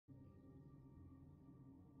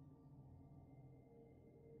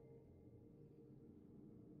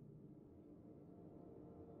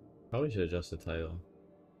Probably should adjust the title.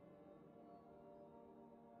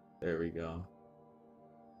 There we go.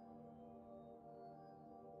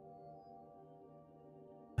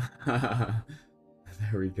 There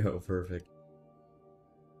we go. Perfect.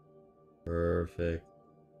 Perfect.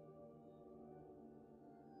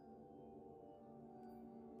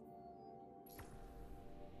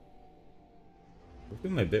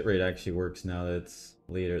 Hopefully my bitrate actually works now that it's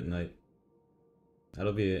later at night.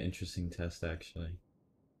 That'll be an interesting test, actually.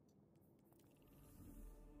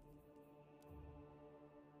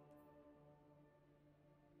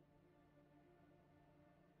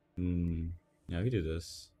 Yeah, we can do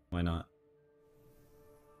this. Why not?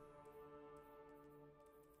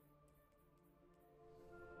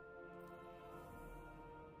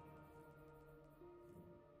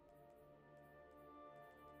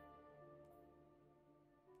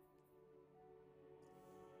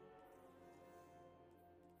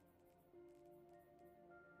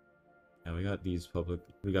 Yeah, we got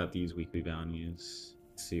these weekly bounties.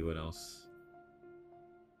 Let's see what else.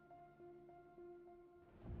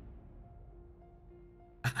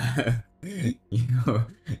 yo,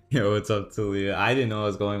 yo, what's up, Talia? I didn't know I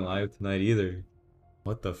was going live tonight either.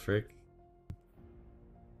 What the frick?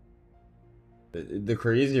 The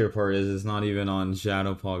crazier part is it's not even on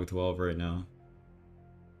Shadowpog 12 right now.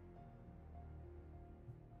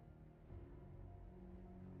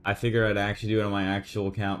 I figure I'd actually do it on my actual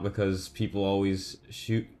account because people always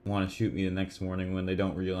want to shoot me the next morning when they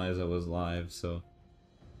don't realize I was live, so.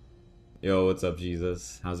 Yo, what's up,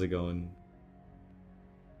 Jesus? How's it going?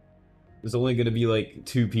 There's only gonna be like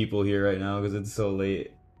 2 people here right now because it's so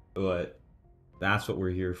late, but that's what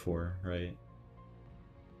we're here for, right?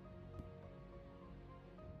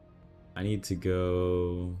 I need to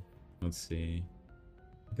go, let's see,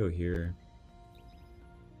 go here.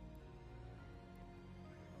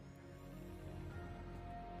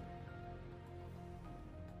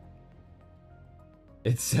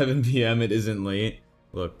 It's 7 p.m. It isn't late.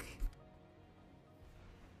 Look,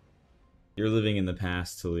 you're living in the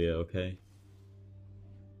past, Talia, okay?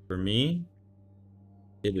 For me,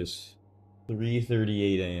 it is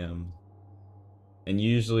 3:38 a.m. And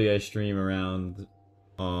usually I stream around,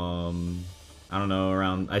 I don't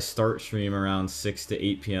know, I start stream around 6 to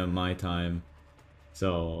 8 p.m. my time.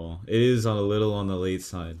 So, it is a little on the late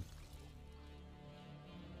side.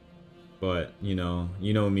 But, you know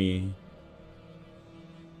me.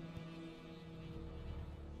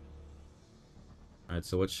 Alright,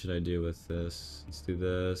 so what should I do with this? Let's do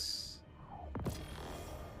this.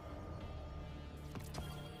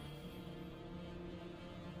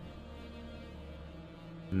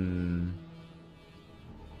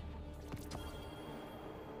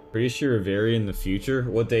 Pretty sure very in the future?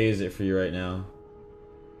 What day is it for you right now?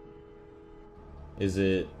 Is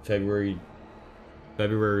it February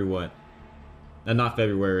what? Not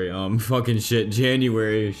February, fucking shit,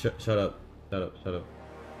 January. Shut up. Shut up, shut up.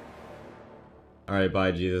 Alright,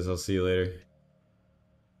 bye, Jesus. I'll see you later.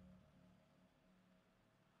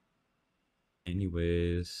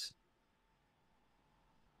 Anyways.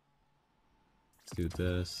 Let's do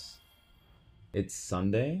this. It's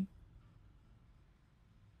Sunday?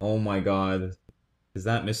 Oh my god. Is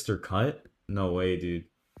that Mr. Cut? No way, dude.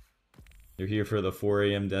 You're here for the 4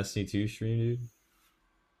 a.m. Destiny 2 stream, dude?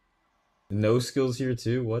 No skills here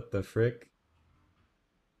too? What the frick?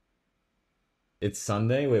 It's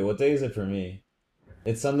Sunday? Wait, what day is it for me?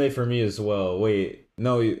 It's Sunday for me as well. Wait,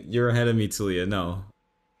 no, you're ahead of me, Talia. No.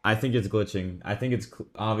 I think it's glitching. I think it's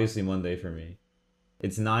obviously Monday for me.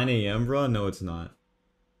 It's 9 a.m., bro? No, it's not.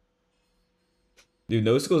 Dude,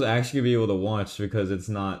 no skills actually gonna be able to watch because it's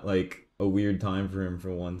not, like, a weird time for him for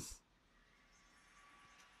once.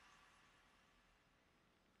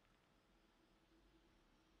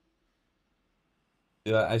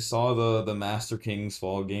 Yeah, I saw the Master King's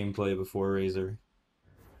Fall gameplay before Razor.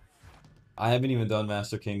 I haven't even done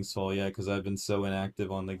Master King's Fall yet because I've been so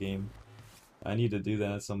inactive on the game. I need to do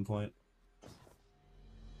that at some point.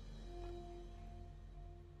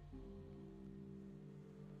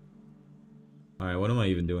 Alright, what am I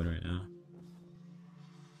even doing right now?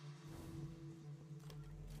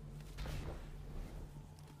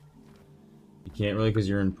 You can't really because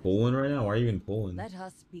you're in Poland right now? Why are you in Poland? Let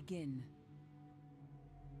us begin.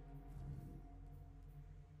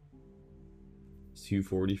 It's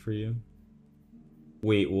 240 for you?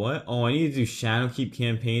 Wait, what? Oh, I need to do Shadowkeep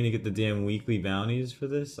campaign to get the damn weekly bounties for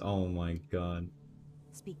this? Oh my god.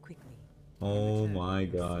 Speak quickly. Oh my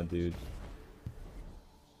god, dude.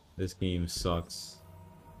 This game sucks.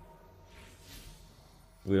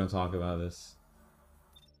 We don't talk about this.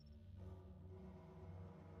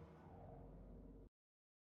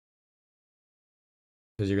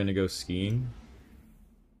 Because you're gonna go skiing?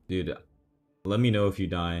 Dude, let me know if you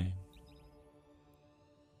die.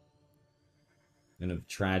 In a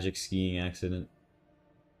tragic skiing accident.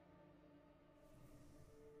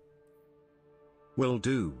 Will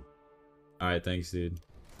do. Alright, thanks, dude.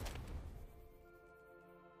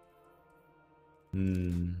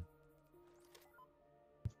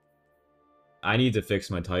 I need to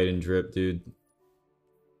fix my Titan drip, dude.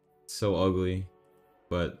 It's so ugly.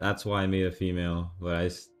 But that's why I made a female. But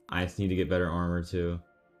I just need to get better armor, too.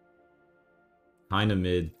 Kinda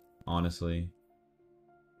mid, honestly.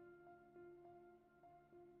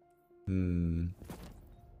 I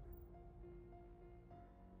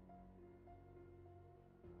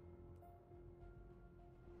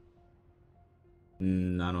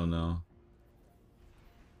don't know.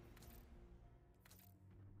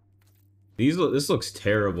 This looks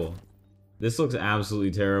terrible. This looks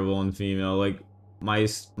absolutely terrible on female. Like my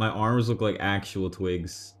arms look like actual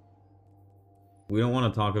twigs. We don't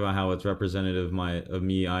want to talk about how it's representative of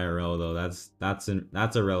me IRL though.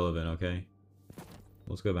 That's irrelevant, okay?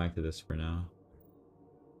 Let's go back to this for now.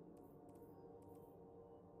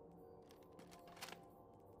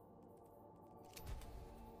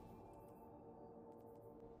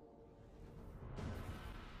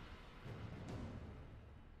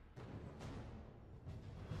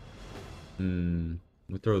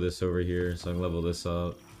 We'll throw this over here so I can level this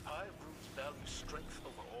up. High roots value strength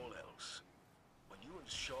over all else. When you and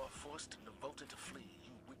Shaw forced Navota to flee,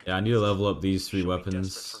 you wicked. Yeah, I need to level up these 3 She'll be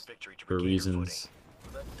weapons desperate for victory to for regain her reasons.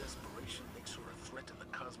 footing. That desperation makes her a threat in the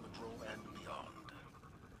Cosmodrome and beyond.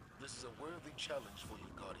 This is a worthy challenge for you,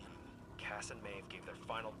 Guardian. Cass and Maeve gave their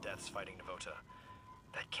final deaths fighting Navota.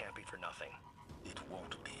 That can't be for nothing. It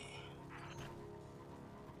won't be.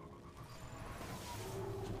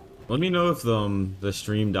 Let me know if the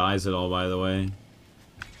stream dies at all, by the way.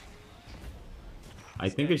 I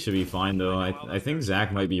think it should be fine though. I think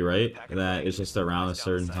Zach might be right that it's just around a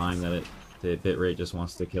certain time that the bitrate just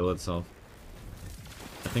wants to kill itself.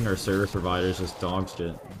 I think our service provider's just dog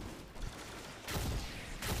shit.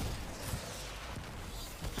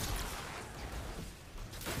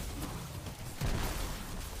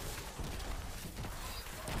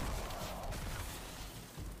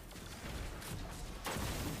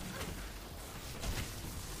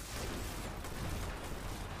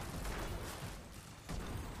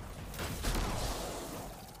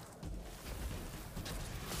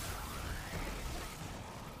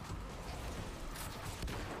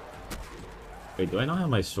 Wait, do I not have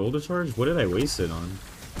my shoulder charge? What did I waste it on?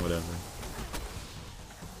 Whatever.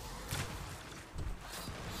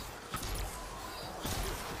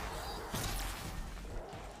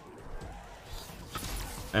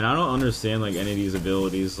 And I don't understand like any of these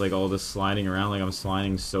abilities, like all this sliding around, like I'm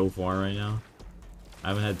sliding so far right now. I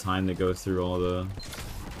haven't had time to go through all the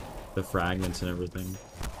fragments and everything.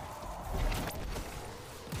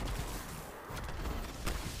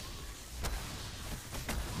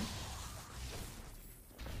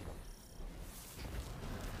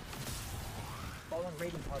 Fallen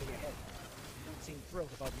raiding party ahead. You don't seem thrilled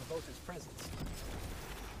about Navota's presence.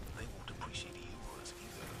 They won't appreciate yours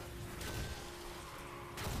either.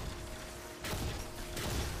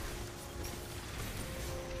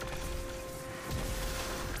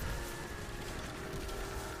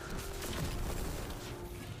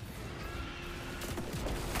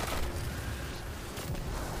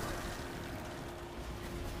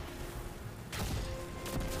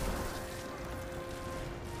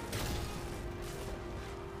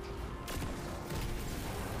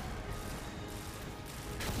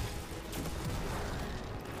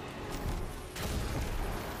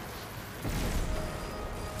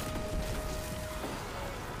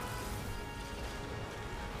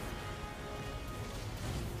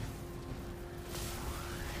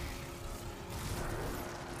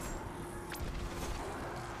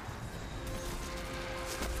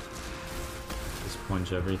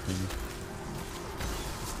 Punch everything.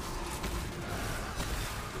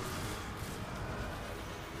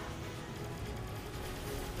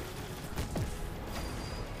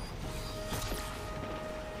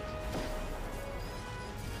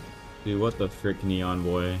 Dude, what the frick, Neon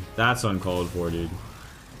Boy? That's uncalled for, dude.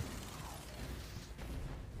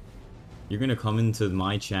 You're gonna come into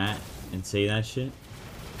my chat and say that shit?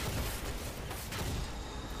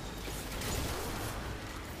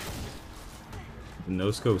 The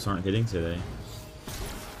no scopes aren't hitting today.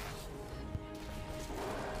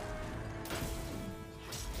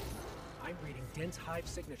 I'm reading dense hive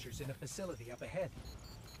signatures in a facility up ahead.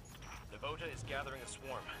 Navota is gathering a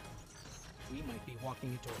swarm. We might be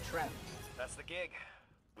walking into a trap. That's the gig.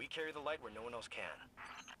 We carry the light where no one else can.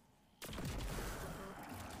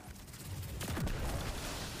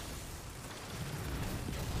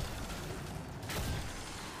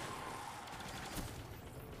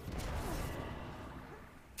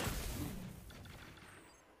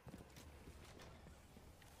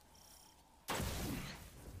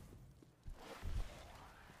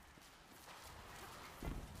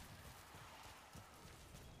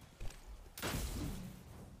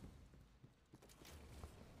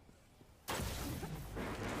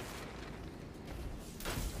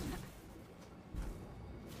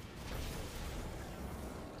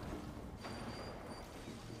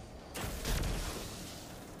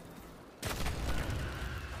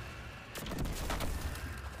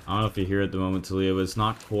 I don't know if you're here at the moment, Talia, but it's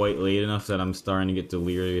not quite late enough that I'm starting to get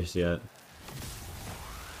delirious yet.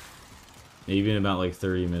 Maybe in about like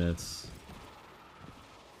 30 minutes.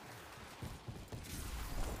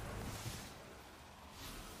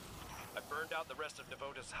 I burned out the rest of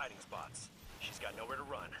Devota's hiding spots. She's got nowhere to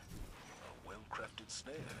run. A well-crafted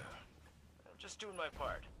snare. I'm just doing my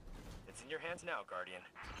part. It's in your hands now, Guardian.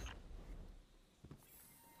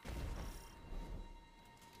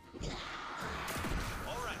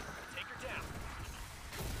 All right, take her down.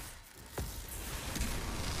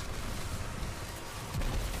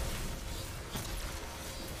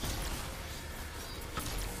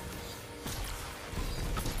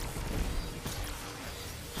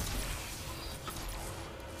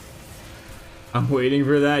 I'm waiting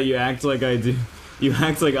for that. You act like I do. You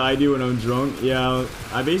act like I do when I'm drunk. Yeah,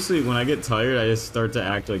 I basically, when I get tired, I just start to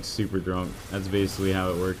act like super drunk. That's basically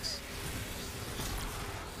how it works.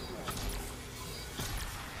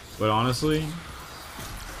 But honestly,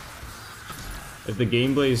 if the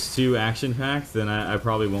gameplay is too action-packed, then I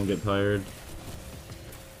probably won't get tired.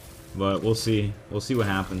 But we'll see. We'll see what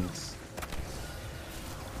happens.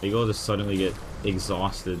 Maybe I'll just suddenly get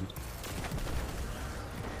exhausted.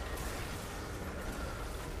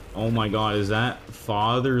 Oh my god, is that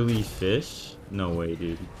fatherly fish? No way,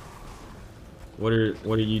 dude. What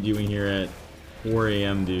are you doing here at 4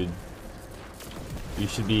 AM, dude? You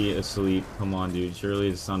should be asleep. Come on, dude. Surely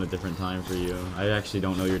it's on a different time for you. I actually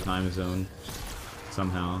don't know your time zone.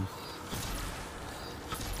 Somehow.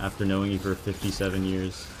 After knowing you for 57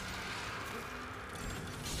 years.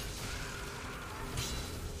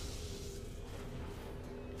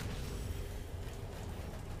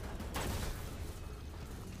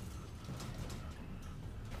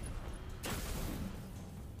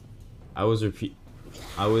 I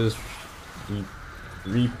was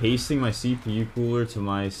repasting my CPU cooler to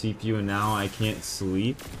my CPU, and now I can't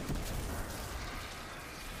sleep.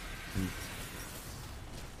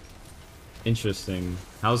 Interesting.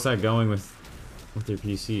 How's that going with your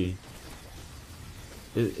PC?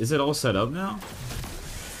 Is it all set up now?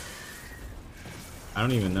 I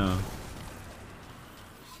don't even know.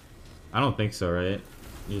 I don't think so, right?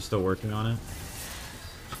 You're still working on it?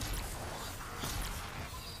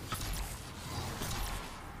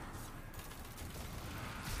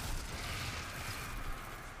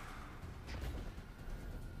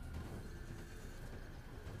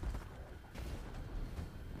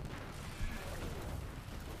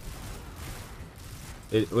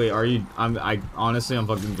 Wait, are you? Honestly, I'm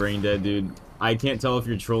fucking brain dead, dude. I can't tell if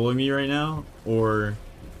you're trolling me right now, or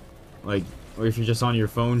if you're just on your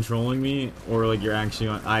phone trolling me, or like you're actually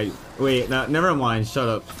on. Wait, no, never mind. Shut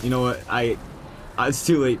up. You know what? It's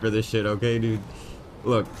too late for this shit. Okay, dude.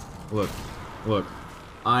 Look.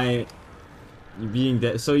 You're being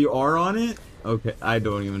dead. So you are on it? Okay, I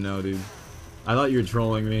don't even know, dude. I thought you were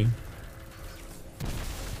trolling me.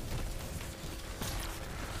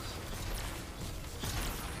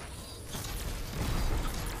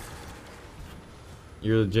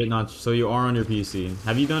 You're legit not. So you are on your PC.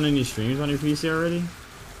 Have you done any streams on your PC already?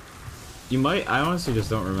 You might. I honestly just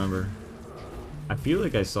don't remember. I feel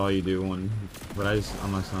like I saw you do one, but I'm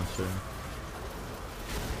just not sure.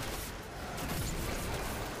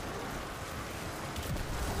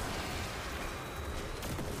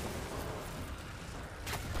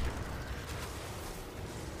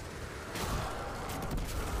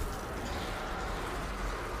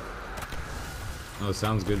 Oh,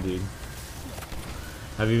 sounds good, dude.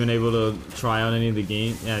 Have you been able to try out any of the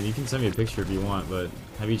games? Yeah, you can send me a picture if you want, but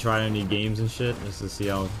have you tried any games and shit just to see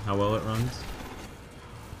how well it runs?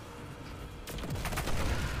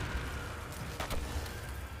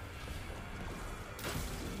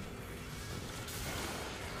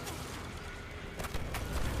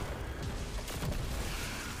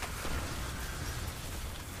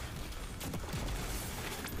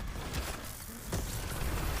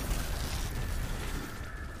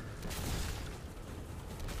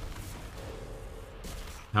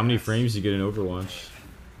 How many frames do you get in Overwatch?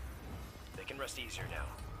 They can rest easier now,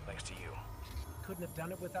 thanks to you. Couldn't have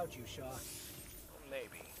done it without you, Shaw.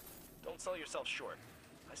 Maybe. Don't sell yourself short.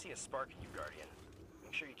 I see a spark in you, Guardian.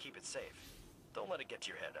 Make sure you keep it safe. Don't let it get to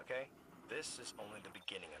your head, okay? This is only the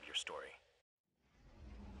beginning of your story.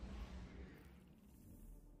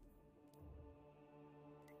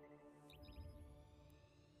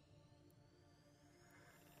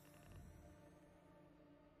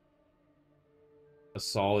 A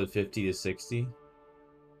solid 50 to 60.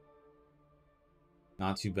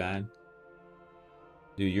 Not too bad.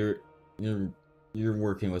 Dude, you're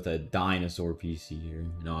working with a dinosaur PC here.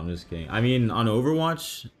 No, I'm just kidding. I mean, on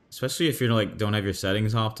Overwatch, especially if you're like don't have your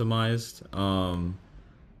settings optimized,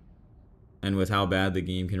 And with how bad the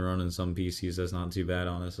game can run on some PCs, that's not too bad,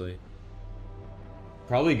 honestly.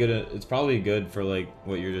 Probably good. It's probably good for like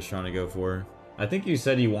what you're just trying to go for. I think you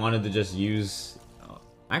said you wanted to just use.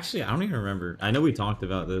 Actually, I don't even remember. I know we talked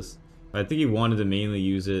about this, but I think you wanted to mainly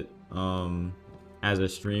use it as a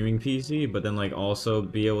streaming PC, but then like also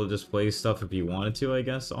be able to just play stuff if you wanted to, I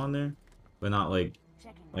guess, on there, but not like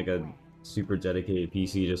a super dedicated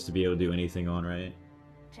PC just to be able to do anything on, right?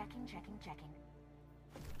 Checking.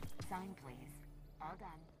 Sign, please. All done.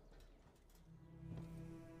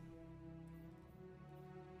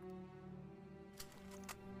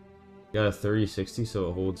 Got a 3060, so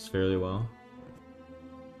it holds fairly well.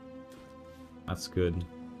 That's good.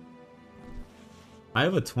 I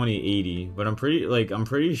have a 2080, but I'm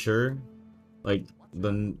pretty sure, like,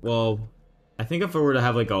 well, I think if I were to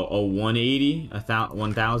have like a 180,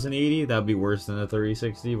 1080, that'd be worse than a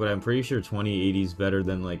 3060, but I'm pretty sure 2080 is better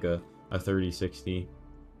than like a 3060.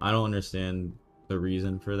 I don't understand the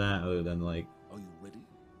reason for that other than like, Are you ready?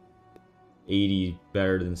 80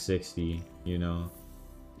 better than 60, you know?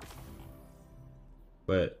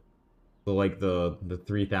 But like the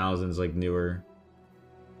 3000's like newer.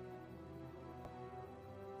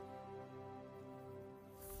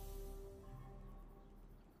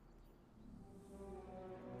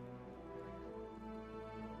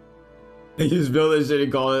 You just build this shit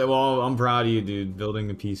and call it. Well, I'm proud of you, dude. Building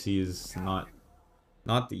a PC is it's not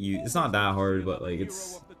that hard, but like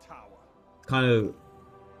it's kind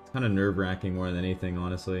of nerve-wracking more than anything,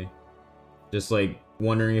 honestly. Just like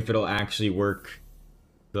wondering if it'll actually work.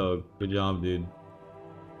 So good job, dude.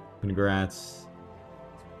 Congrats.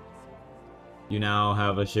 You now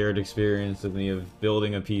have a shared experience with me of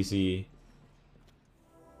building a PC.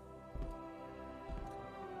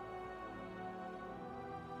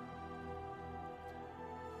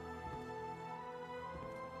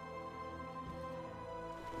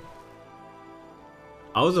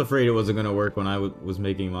 I was afraid it wasn't gonna work when I was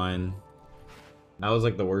making mine. That was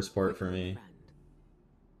like the worst part for me.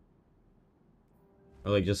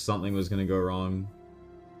 Or like just something was gonna go wrong.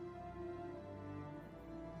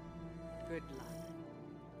 Good luck.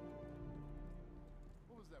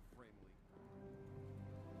 What was that frame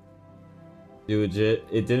leak? Dude, legit,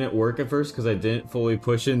 it didn't work at first because I didn't fully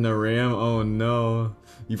push in the RAM. Oh no.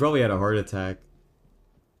 You probably had a heart attack.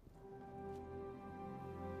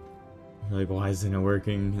 You're like, why isn't it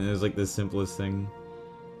working? And it was like the simplest thing.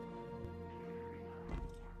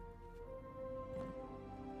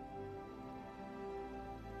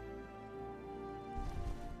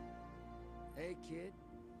 Hey, kid.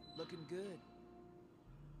 Looking good.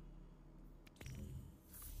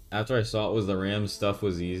 After I saw it was the RAM stuff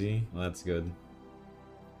was easy, well, that's good.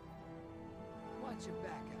 Watch your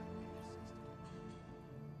back out there, sister.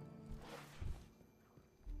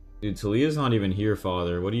 Dude, Talia's not even here,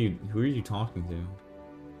 father. Who are you talking to?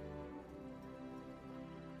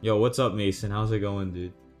 Yo, what's up, Mason? How's it going,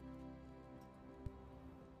 dude?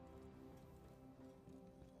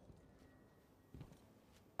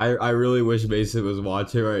 I really wish Mason was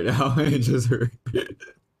watching right now. He just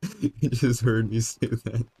heard me say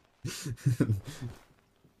that.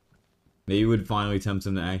 Maybe it would finally tempt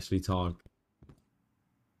him to actually talk.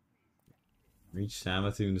 Reach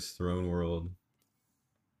Samathun's throne world.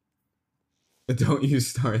 Don't you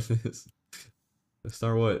start this.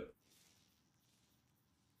 Start what?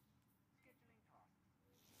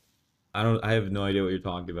 I have no idea what you're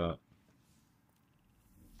talking about.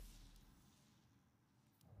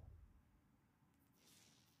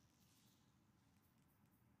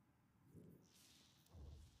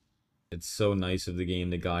 It's so nice of the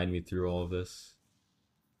game to guide me through all of this.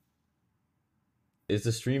 Is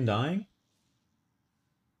the stream dying?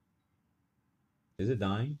 Is it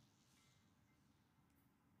dying?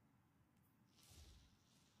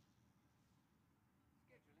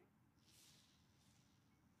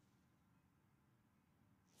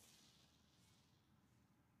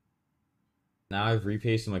 Now I've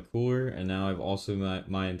repasted my cooler, and now I've also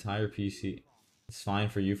my entire PC. It's fine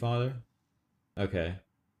for you, father? Okay.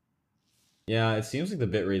 Yeah, it seems like the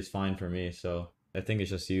bitrate's fine for me, so I think it's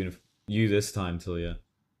just you this time, Talia.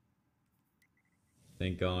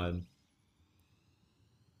 Thank God.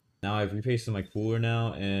 Now I've repasted my cooler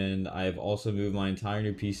now, and I've also moved my entire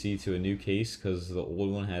new PC to a new case because the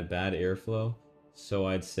old one had bad airflow. So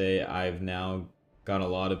I'd say I've now got a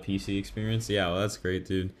lot of PC experience. Yeah, well, that's great,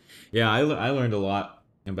 dude. Yeah, I learned a lot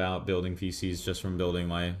about building PCs just from building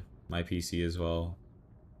my PC as well.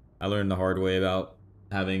 I learned the hard way about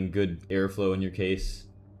having good airflow in your case,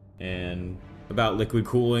 and about liquid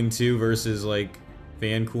cooling too versus like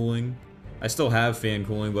fan cooling. I still have fan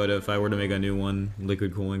cooling, but if I were to make a new one,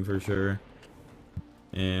 liquid cooling for sure.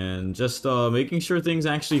 And just making sure things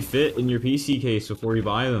actually fit in your PC case before you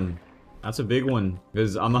buy them. That's a big one,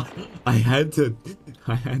 because I'm not, I had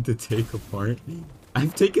to take apart.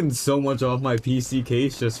 I've taken so much off my PC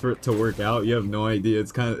case just for it to work out. You have no idea.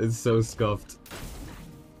 It's so scuffed.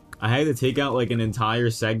 I had to take out like an entire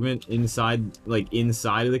segment inside of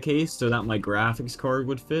the case so that my graphics card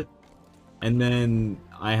would fit. And then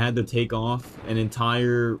I had to take off an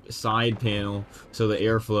entire side panel so the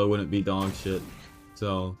airflow wouldn't be dog shit.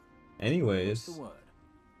 So, anyways,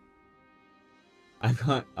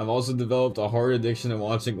 I've also developed a hard addiction to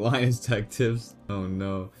watching Linus Tech Tips. Oh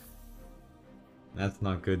no. That's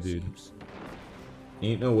not good, dude.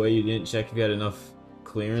 Ain't no way you didn't check if you had enough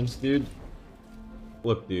clearance, dude.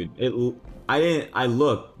 Look, dude. I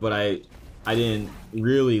looked, but I didn't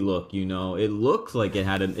really look, you know. It looked like it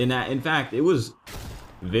had in fact, it was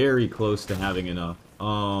very close to having enough.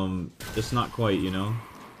 Just not quite, you know.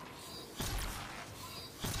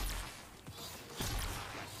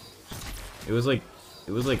 It was like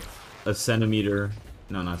a centimeter.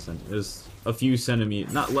 No, not centimeter. It was a few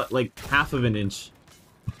centimeters, not like half of an inch.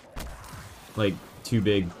 Like too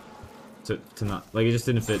big to not, like, it just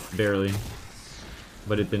didn't fit, barely.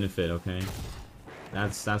 But it didn't fit, okay?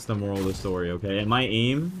 That's the moral of the story, okay? And my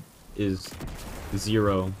aim is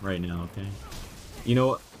 0 right now, okay? You know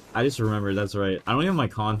what? I just remembered, that's right. I don't have my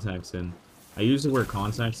contacts in. I usually wear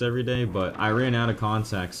contacts every day, but I ran out of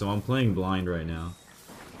contacts, so I'm playing blind right now.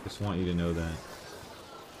 Just want you to know that.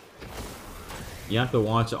 You have to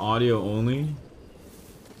watch audio only?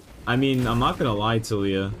 I mean, I'm not gonna lie,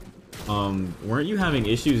 Talia. Weren't you having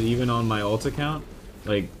issues even on my alt account?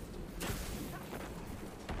 Like,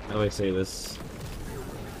 how do I say this?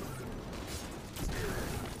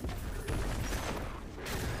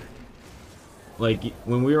 Like,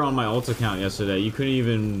 when we were on my alt account yesterday, you couldn't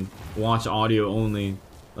even watch audio only.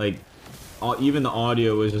 Like, even the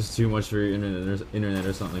audio was just too much for your internet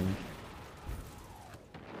or something.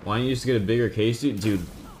 Why don't you just get a bigger case, dude? Dude,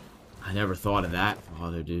 I never thought of that,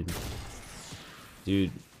 father, dude. Dude,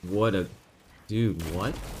 what a... Dude,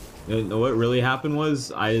 what? You know what really happened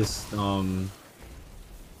was, I just,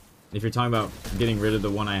 if you're talking about getting rid of the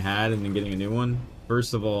one I had and then getting a new one,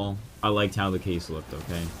 first of all, I liked how the case looked,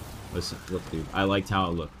 okay? Listen, look, dude, I liked how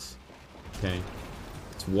it looked, okay?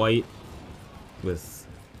 It's white with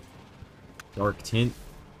dark tint,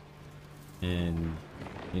 and,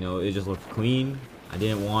 you know, it just looked clean. I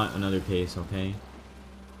didn't want another case, okay?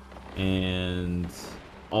 And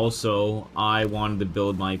also, I wanted to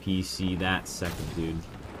build my PC that second, dude.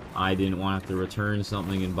 I didn't want to have to return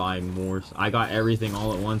something and buy more. I got everything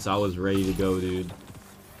all at once. I was ready to go, dude.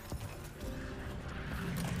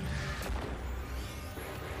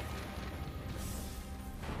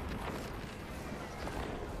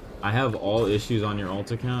 I have all issues on your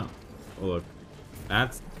alt account. Oh, look,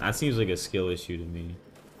 that seems like a skill issue to me.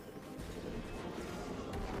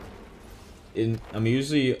 I'm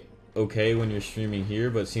usually okay when you're streaming here,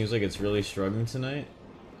 but it seems like it's really struggling tonight.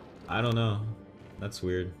 I don't know. That's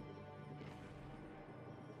weird.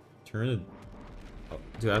 Turn it. Oh,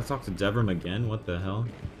 dude, I have to talk to Devram again? What the hell?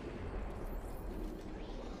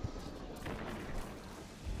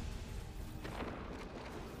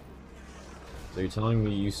 So you're telling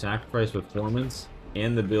me you sacrifice performance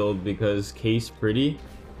and the build because case pretty?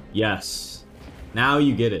 Yes. Now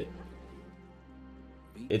you get it.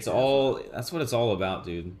 It's all... That's what it's all about,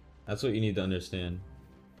 dude. That's what you need to understand.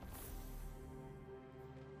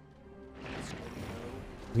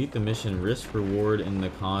 Meet the mission, risk reward in the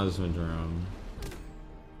Cosmodrome.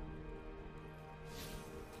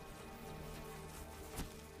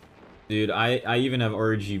 Dude, I even have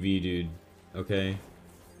RGB, dude. Okay?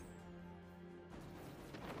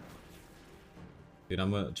 Dude,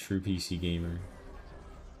 I'm a true PC gamer.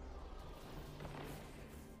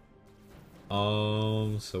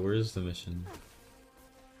 So where's the mission?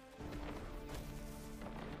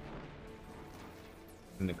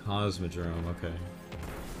 In the Cosmodrome, okay.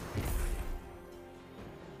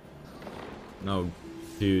 No,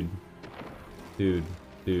 dude. Dude.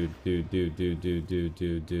 Dude.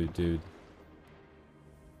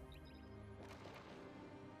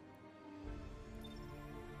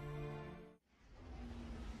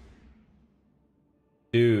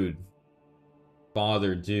 Dude.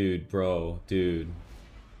 Father, dude, bro, dude.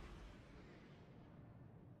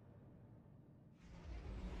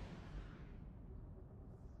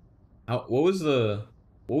 What was the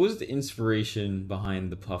inspiration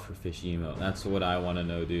behind the pufferfish emote? That's what I want to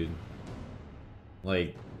know, dude.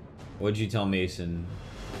 Like, what'd you tell Mason?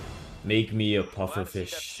 Make me a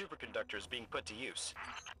pufferfish. That superconductor is being put to use.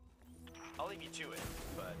 I'll leave you to it,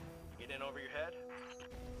 but you get in over your head?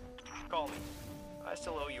 Call me. I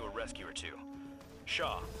still owe you a rescue or two.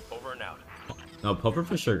 Shaw, over and out. No,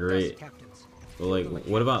 pufferfish are great. Captains. But like,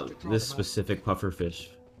 what about this specific pufferfish?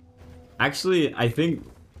 Actually, I think...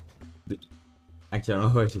 Actually, I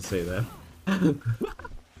don't know if I should say that.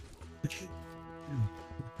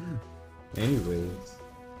 Anyways.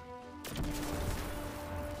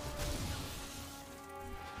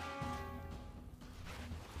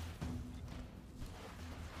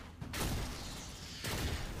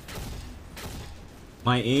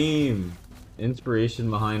 My aim! Inspiration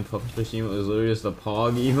behind pufferfish emote was literally just a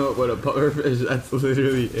pog emote, but a pufferfish, that's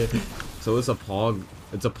literally it. So it's a pog,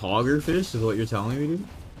 it's a pogger fish is what you're telling me, dude?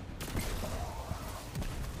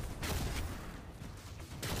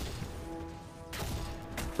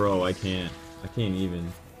 Bro, I can't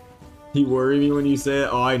even. You worry me when you say it?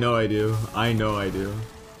 Oh, I know I do. I know I do.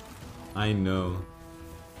 I know.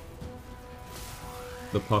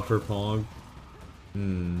 The puffer pog?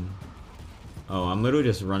 Oh, I'm literally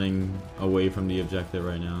just running away from the objective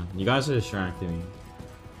right now. You guys are distracting me.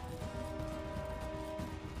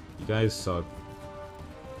 You guys suck.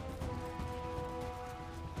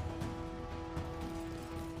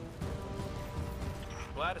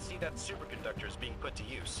 Glad to see that superconductor is being put to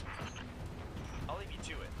use. I'll leave you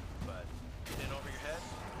to it, but get in over your head?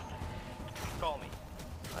 Call me.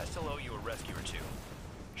 I still owe you a rescue or two.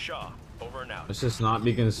 Shaw, over and out. Let's just not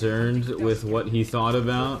be concerned with what he thought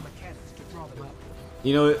about.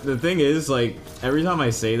 You know, the thing is, like, every time I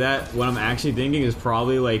say that, what I'm actually thinking is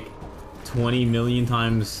probably like 20 million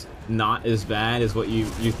times not as bad as what you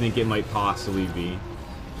think it might possibly be.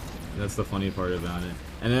 That's the funny part about it.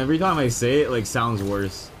 And every time I say it, like, sounds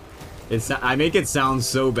worse. I make it sound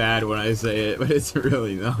so bad when I say it, but it's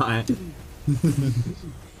really not.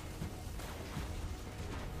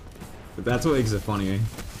 But that's what makes it funny.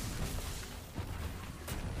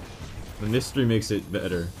 The mystery makes it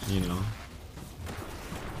better, you know.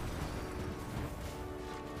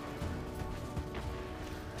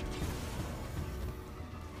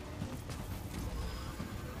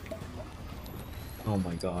 Oh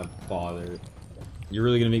my god, father. You're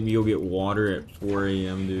really gonna make me go get water at 4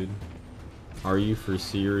 AM, dude? Are you for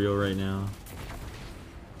cereal right now?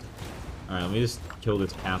 Alright, let me just kill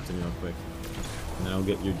this captain real quick. And then I'll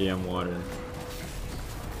get your damn water.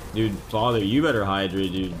 Dude, father, you better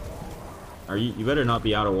hydrate, dude. You better not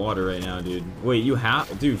be out of water right now, dude. Wait, you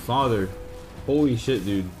have... Dude, father. Holy shit,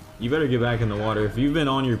 dude. You better get back in the water. If you've been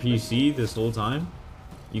on your PC this whole time,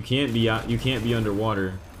 you can't be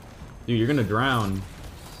underwater. Dude, you're gonna drown.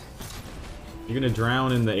 You're gonna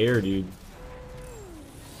drown in the air, dude.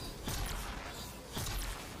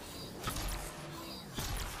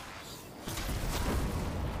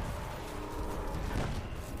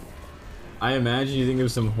 I imagine you think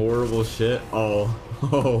of some horrible shit.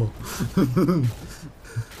 Oh.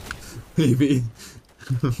 Maybe.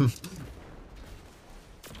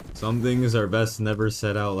 Some things are best never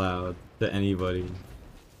said out loud to anybody.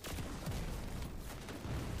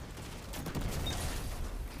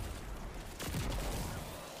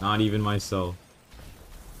 Not even myself.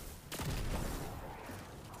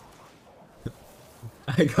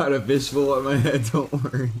 I got a fishbowl on my head, don't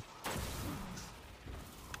worry.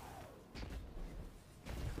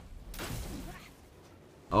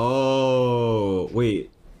 Oh, wait.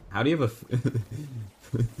 How do you have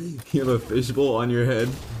a you have a fishbowl on your head?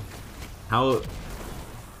 How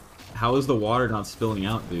is the water not spilling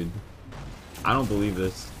out, dude? I don't believe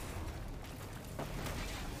this.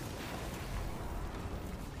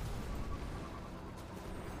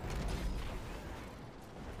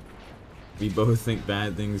 We both think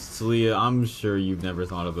bad things. Talia, I'm sure you've never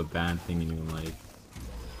thought of a bad thing in your life.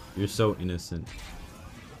 You're so innocent.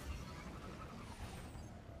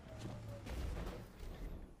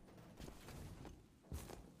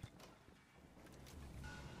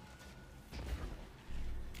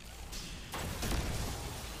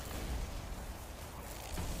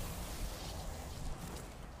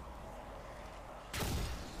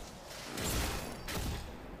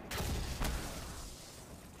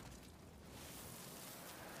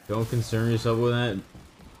 Don't concern yourself with that.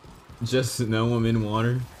 Just know I'm in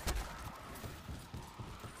water.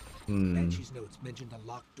 Banshee's notes mentioned a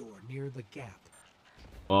locked door near the gap.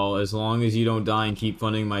 Well, as long as you don't die and keep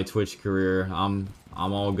funding my Twitch career, I'm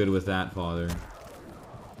all good with that, father.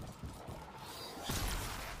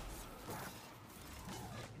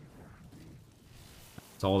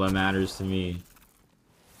 That's all that matters to me.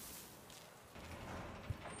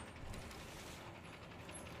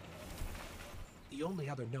 The only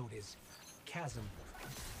other note is chasm.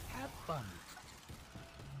 Have fun.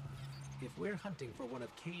 If we're hunting for one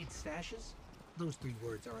of Cade's stashes, those 3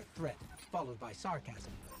 words are a threat, followed by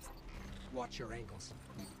sarcasm. watch your ankles.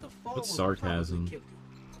 The fall What's will sarcasm? probably kill you.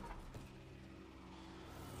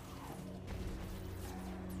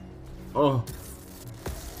 Oh.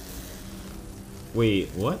 Wait,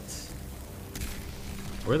 what?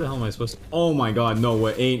 Where the hell am I supposed to? Oh my god, no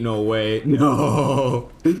way. Ain't no way.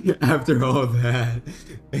 No. After all that.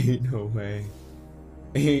 Ain't no way.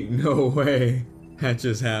 Ain't no way. That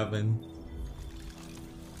just happened.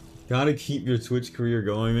 Gotta keep your Twitch career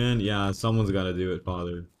going, man. Yeah, someone's gotta do it,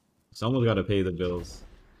 father. Someone's gotta pay the bills.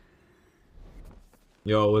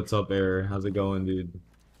 Yo, what's up, Error? How's it going, dude?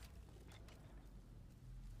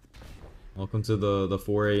 Welcome to the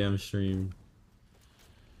 4 a.m. stream.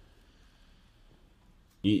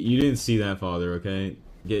 You didn't see that, father, okay?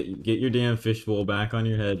 Get your damn fishbowl back on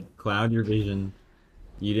your head. Cloud your vision.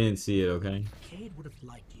 You didn't see it, okay? Cade would have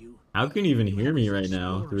liked you. How can you even You hear have me this right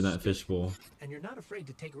now explorer through that spirit, fishbowl? And you're not afraid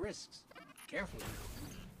to take risks. Careful now.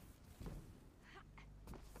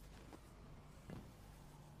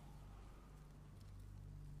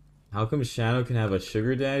 How come Shadow can have a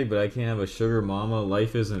sugar daddy, but I can't have a sugar mama?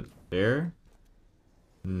 Life isn't fair?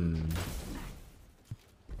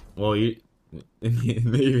 Well, you...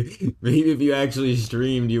 maybe if you actually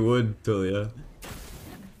streamed, you would, Tulia.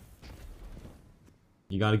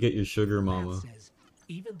 You gotta get your sugar mama. Says,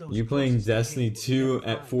 even those You playing closest to Destiny Cade will 2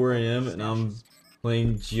 never at find 4 all a.m. his and I'm stashes.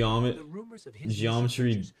 playing The rumors of his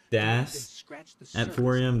Geometry misadventures don't even Dash scratch the at 4 surface of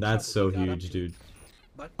a.m. the That's so trouble he got up huge, to. dude.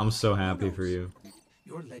 But I'm so who happy for knows? you.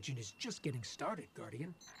 Your legend is just getting started,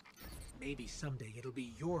 Guardian. Maybe someday it'll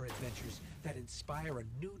be your adventures that inspire a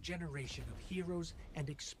new generation of heroes and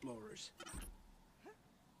explorers.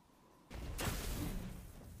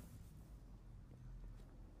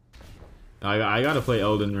 I gotta play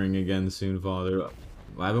Elden Ring again soon, father.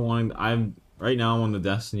 I've been wanting. Right now I'm on the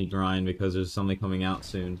Destiny grind because there's something coming out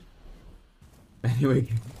soon. Anyway,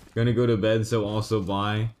 gonna go to bed. So also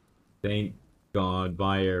bye. Thank God.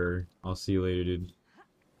 Bye, Error. I'll see you later, dude.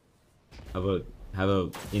 Have a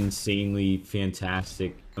insanely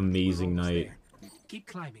fantastic, amazing We're almost night. there. Keep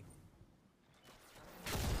climbing.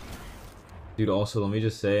 Dude, also, let me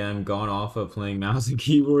just say, I'm gone off of playing mouse and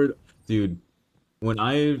keyboard. Dude, when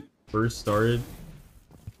I first started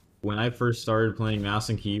playing mouse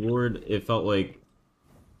and keyboard, it felt like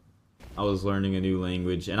I was learning a new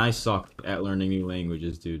language, and I suck at learning new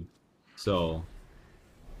languages, dude. So,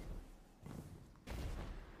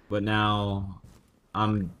 but now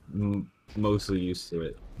I'm mostly used to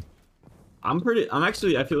it. I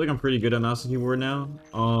feel like I'm pretty good at mouse and keyboard now.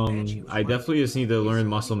 I definitely just need to learn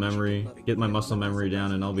muscle memory, get my muscle memory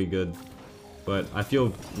down, and I'll be good. But I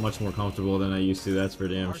feel much more comfortable than I used to, that's for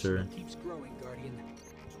damn sure. Arsenal keeps growing, Guardian.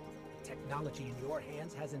 Technology in your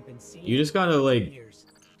hands hasn't been seen You just gotta, in like, years.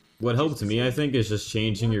 what helped me, I think, is just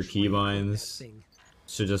changing your keybinds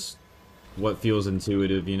to just what feels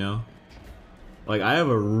intuitive, you know? Like, I have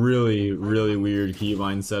a really, really weird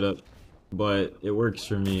keybind setup, but it works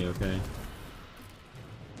for me, okay?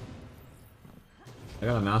 I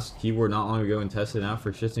got a mouse and keyboard not long ago and tested it out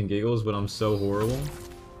for shits and giggles, but I'm so horrible.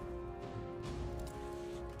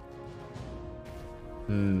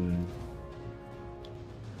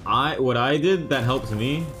 What I did that helped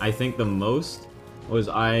me, I think the most, was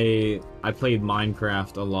I played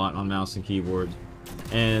Minecraft a lot on mouse and keyboard.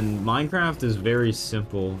 And Minecraft is very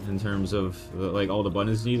simple in terms of like all the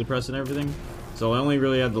buttons you need to press and everything. So I only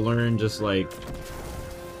really had to learn just like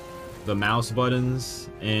the mouse buttons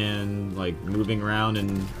and like moving around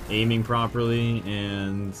and aiming properly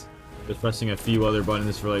and just pressing a few other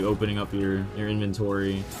buttons for like opening up your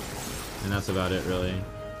inventory. And that's about it, really.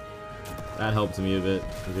 That helped me a bit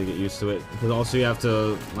to get used to it. Because also you have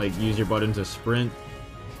to like use your button to sprint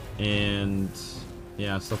and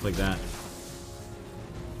yeah, stuff like that.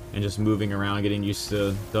 And just moving around, getting used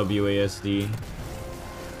to WASD.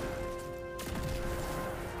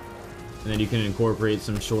 And then you can incorporate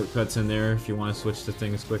some shortcuts in there if you want to switch to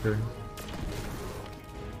things quicker.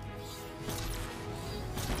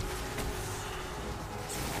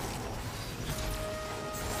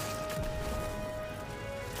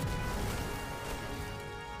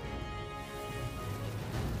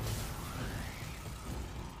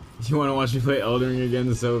 You want to watch me play Elden Ring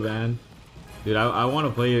again so bad? Dude, I want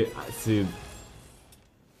to play it. Dude,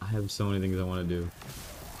 I have so many things I want to do.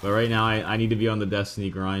 But right now, I need to be on the Destiny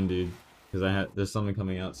grind, dude. Because there's something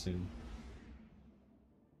coming out soon.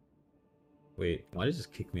 Wait, why did it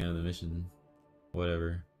just kick me out of the mission?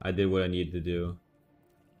 Whatever. I did what I needed to do.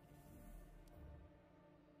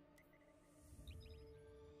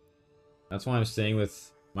 That's why I'm staying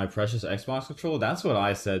with my precious Xbox controller. That's what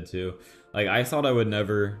I said too. Like, I thought I would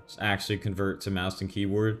never actually convert to mouse and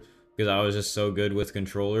keyboard because I was just so good with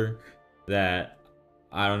controller that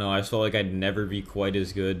I don't know, I just felt like I'd never be quite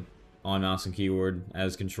as good on mouse and keyboard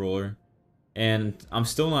as controller. And I'm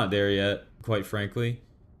still not there yet, quite frankly.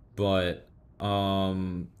 But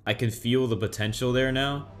I can feel the potential there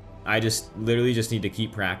now. I just literally just need to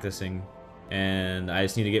keep practicing, and I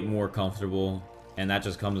just need to get more comfortable, and that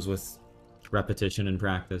just comes with repetition and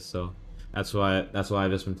practice. So that's why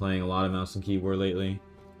I've just been playing a lot of mouse and keyboard lately,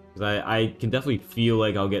 because I can definitely feel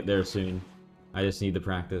like I'll get there soon. I just need the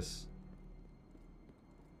practice.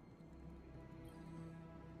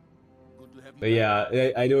 Good to have you But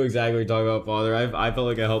yeah, I know exactly what you're talking about, Father. I felt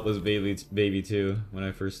like a helpless baby too when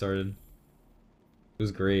I first started. It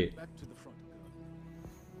was great. back to the front, girl.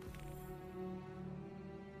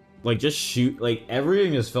 Like, just shoot, like,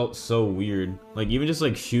 everything just felt so weird. Like, even just,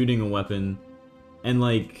 like, shooting a weapon. And,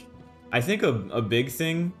 like, I think a big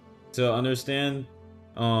thing to understand,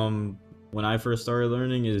 when I first started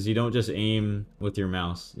learning is you don't just aim with your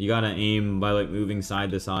mouse. You gotta aim by, like, moving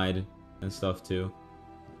side to side and stuff, too.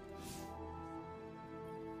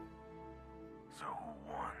 So who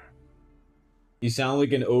won? You sound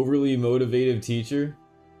like an overly motivated teacher.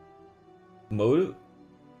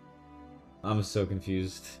 I'm so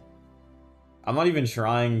confused. I'm not even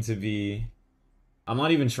trying to be... I'm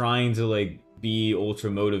not even trying to, like, be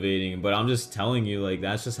ultra motivating, but I'm just telling you, like,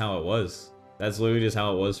 that's just how it was. That's literally just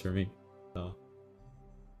how it was for me. So...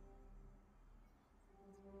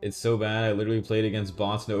 It's so bad, I literally played against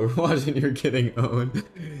bots in Overwatch and you're getting owned.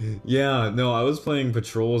 Yeah, no, I was playing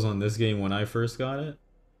patrols on this game when I first got it.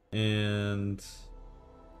 And...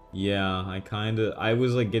 yeah, I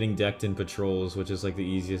was like getting decked in patrols, which is like the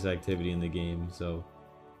easiest activity in the game, so...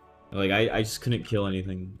 like, I just couldn't kill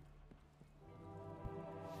anything.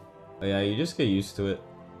 But yeah, you just get used to it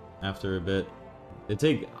after a bit.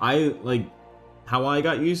 How I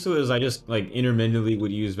got used to it is I just, like, intermittently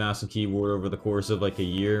would use mouse and keyboard over the course of, like, a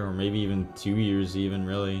year, or maybe even 2 years even,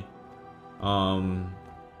 really. And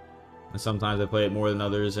sometimes I play it more than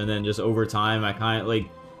others, and then just over time, I kind of,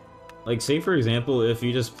 like, say for example, if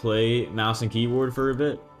you just play mouse and keyboard for a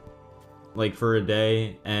bit, like for a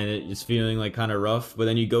day, and it's feeling like kind of rough, but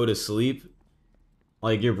then you go to sleep,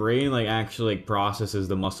 like your brain like actually like processes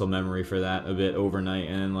the muscle memory for that a bit overnight,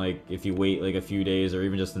 and then, like, if you wait like a few days or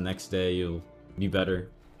even just the next day, you'll be better.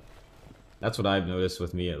 That's what I've noticed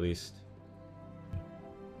with me, at least.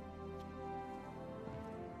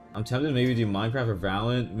 I'm tempted to maybe do Minecraft or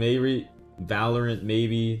Valorant maybe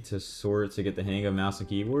to get the hang of mouse and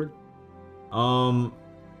keyboard.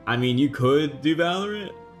 I mean, you could do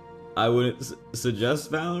Valorant. I wouldn't suggest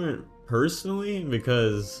Valorant personally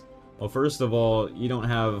because, well, first of all, you don't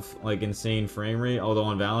have like insane frame rate. Although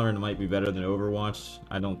on Valorant it might be better than Overwatch.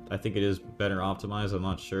 I think it is better optimized. I'm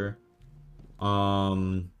not sure.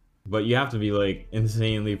 But you have to be like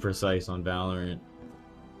insanely precise on Valorant.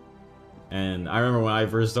 And I remember when I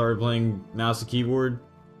first started playing mouse and keyboard,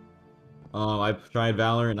 I tried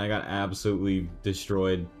Valorant and I got absolutely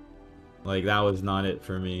destroyed. Like, that was not it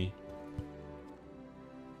for me.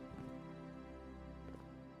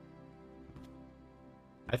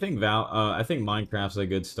 I think Minecraft's a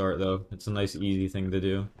good start though. It's a nice easy thing to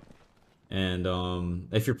do. And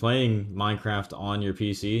if you're playing Minecraft on your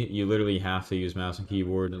PC, you literally have to use mouse and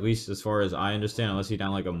keyboard, at least as far as I understand, unless you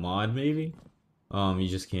download like a mod maybe. You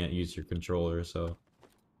just can't use your controller, so.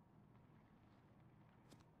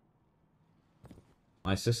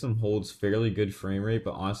 My system holds fairly good frame rate,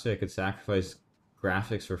 but honestly I could sacrifice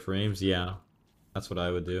graphics for frames. Yeah, that's what I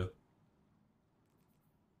would do.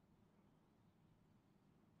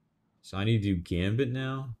 So I need to do Gambit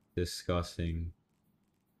now? Disgusting.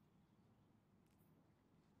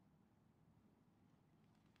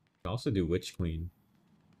 I could also do Witch Queen.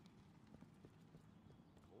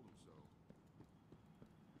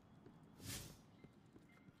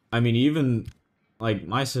 I mean, even, like,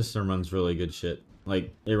 my system runs really good shit.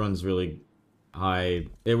 Like, it runs really high.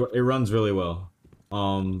 It runs really well.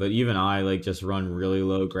 But even I, like, just run really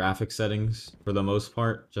low graphic settings for the most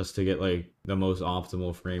part, just to get, like, the most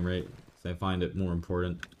optimal frame rate. I find it more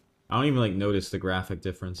important. I don't even, like, notice the graphic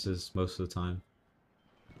differences most of the time.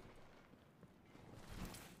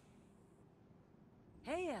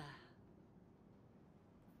 Hey,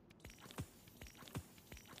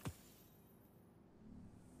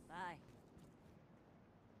 bye.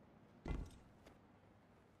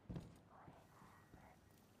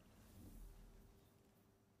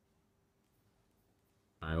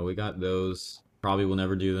 Alright, well, we got those. Probably will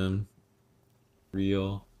never do them.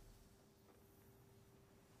 Real.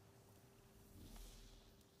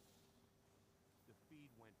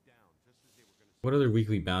 What other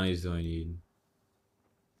weekly bounties do I need?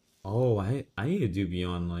 Oh, I need to do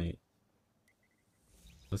Beyond Light.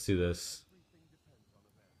 Let's do this.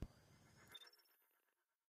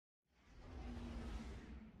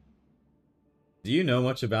 Do you know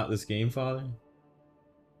much about this game, Father?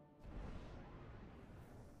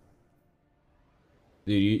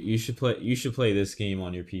 Dude, you should play this game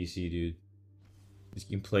on your PC, dude. You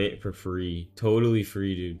can play it for free. Totally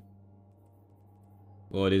free, dude.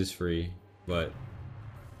 Well, it is free, but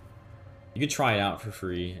you could try it out for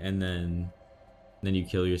free, and then you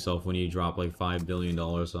kill yourself when you drop like $5 billion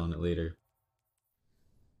on it later.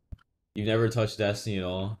 You've never touched Destiny at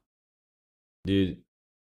all? Dude,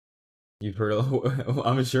 you've heard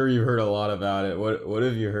I'm sure you've heard a lot about it. What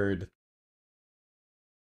have you heard?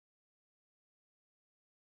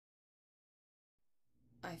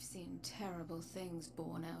 I've seen terrible things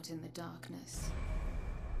born out in the darkness.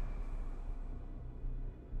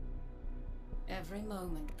 Every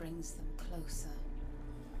moment brings them closer.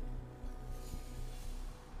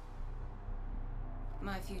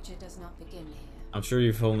 My future does not begin here. I'm sure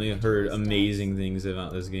you've only heard amazing things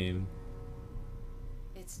about this game.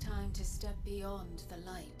 It's time to step beyond the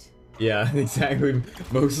light. Yeah, exactly.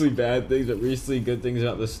 Mostly bad things, but recently good things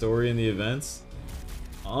about the story and the events.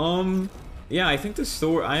 Yeah, I think the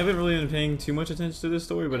story, I haven't really been paying too much attention to this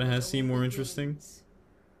story, but it has seemed more interesting.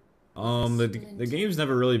 The game's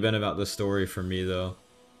never really been about the story for me though.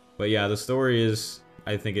 But yeah, the story is,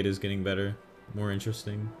 I think it is getting better, more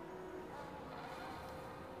interesting.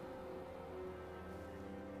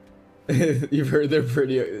 You've heard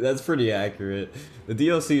that's pretty accurate. The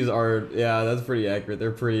DLCs are, yeah, that's pretty accurate.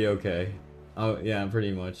 They're pretty okay. Oh, yeah,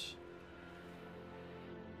 pretty much.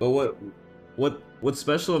 But what's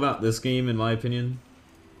special about this game, in my opinion,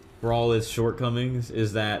 for all its shortcomings,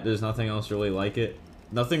 is that there's nothing else really like it.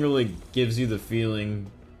 Nothing really gives you the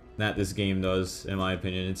feeling that this game does, in my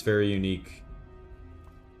opinion. It's very unique.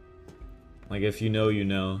 Like, if you know, you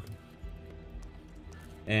know.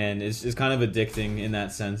 And it's kind of addicting in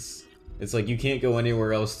that sense. It's like you can't go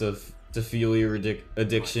anywhere else to feel your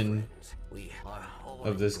addiction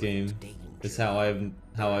of this game. It's how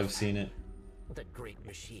I've seen it. The great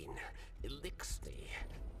machine, Elixir,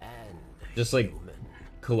 and just like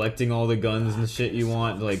collecting all the guns and shit you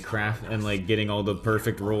want, like craft and like getting all the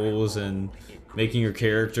perfect rolls and making your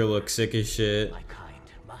character look sick as shit.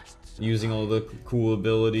 Using all the cool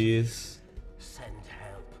abilities. Send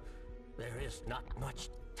help. There is not much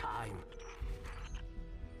time.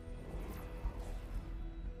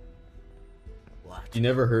 What? You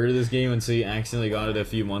never heard of this game until you accidentally got it a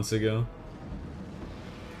few months ago?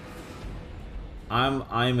 I'm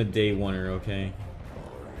a day oneer, okay?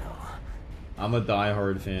 Oh no. I'm a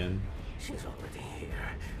diehard fan. She's already here.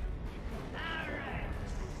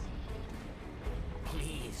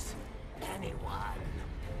 Please, anyone.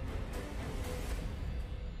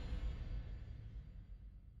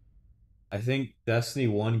 I think Destiny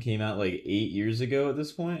 1 came out like 8 years ago at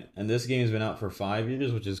this point, and this game's been out for 5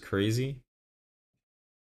 years, which is crazy.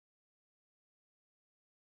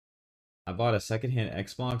 I bought a secondhand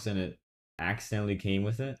Xbox and it accidentally came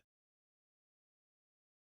with it.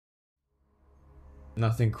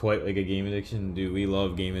 Nothing quite like a game addiction. Dude, we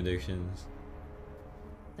love game addictions.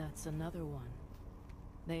 That's another one.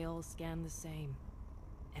 They all scan the same.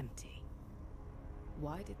 Empty.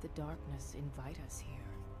 Why did the darkness invite us here?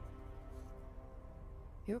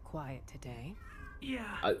 You're quiet today.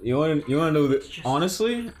 Yeah. You want to know that?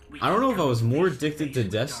 Honestly, I don't know if I was more addicted to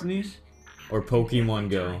Destiny or Pokemon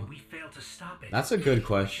Go. That's a good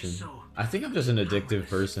question. I think I'm just an addictive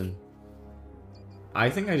person. I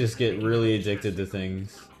think I just get really addicted to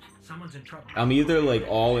things. I'm either like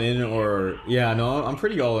all in or yeah, no, I'm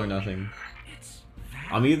pretty all or nothing.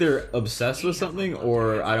 I'm either obsessed with something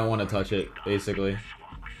or I don't want to touch it, basically.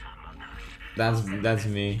 That's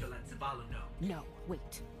me. No,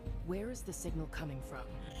 wait. Where is the signal coming from?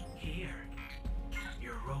 Here.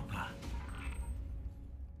 Europa.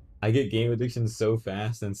 I get game addiction so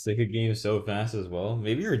fast and sick of games so fast as well.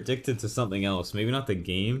 Maybe you're addicted to something else. Maybe not the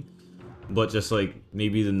game, but just like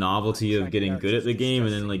maybe the novelty of getting good at the game,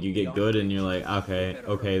 and then like you get good and you're like,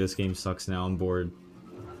 okay, this game sucks now, I'm bored.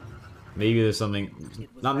 Maybe there's something,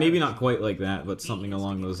 maybe not quite like that, but something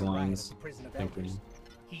along those lines.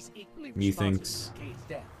 Methinks.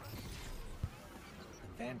 The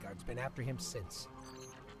Vanguard's been after him since.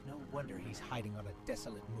 No wonder he's hiding on a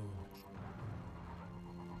desolate moon.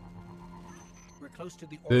 We're close to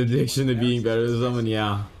The addiction to being better than someone,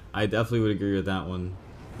 yeah. I definitely would agree with that one.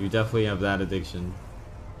 You definitely have that addiction.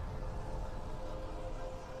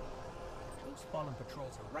 Those fallen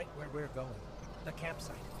patrols are right where we're going. The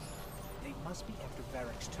campsite. They must be after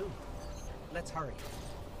barracks too. Let's hurry.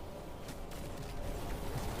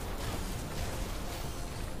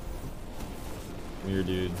 Come here,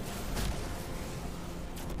 dude.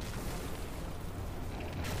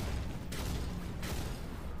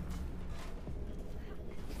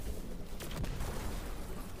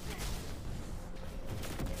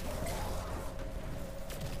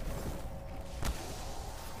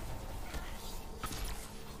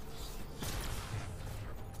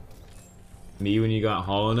 Me when you got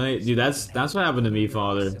Hollow Knight? Dude, that's what happened to me,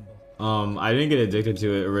 father. I didn't get addicted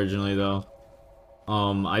to it originally though.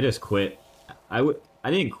 I just quit. I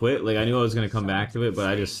didn't quit, like I knew I was gonna come back to it, but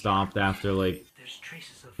I just stopped after like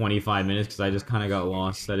 25 minutes because I just kind of got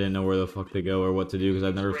lost. I didn't know where the fuck to go or what to do because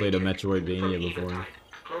I've never played a Metroidvania before.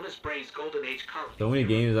 So many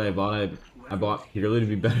games I bought purely to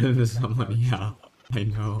be better than someone. Yeah, I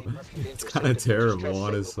know. It's kind of terrible,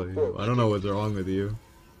 honestly. I don't know what's wrong with you.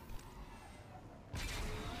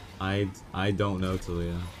 I don't know,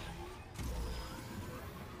 Talia.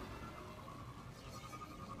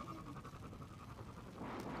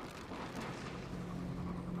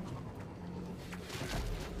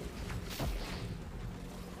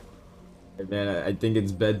 Man, I think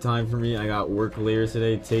it's bedtime for me. I got work later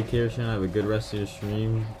today. Take care, Shan. Have a good rest of your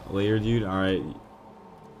stream later, dude. All right,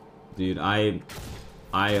 dude. I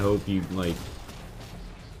hope you like.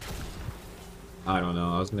 I don't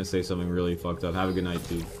know. I was gonna say something really fucked up. Have a good night,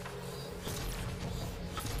 dude.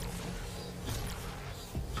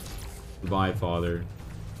 Goodbye, father.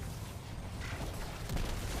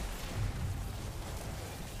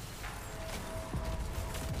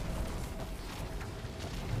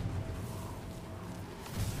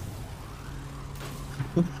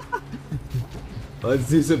 Let's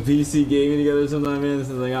do some PC gaming together sometime, man,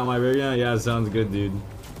 since I got my rig now. Yeah, sounds good, dude.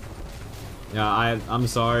 Yeah, I'm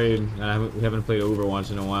sorry. We haven't played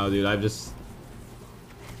Overwatch in a while, dude. I've just...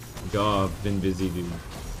 been busy, dude.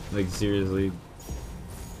 Like, seriously.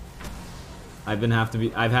 I've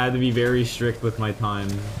had to be very strict with my time.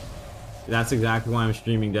 That's exactly why I'm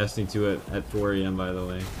streaming Destiny 2 at 4 AM, by the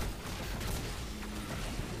way.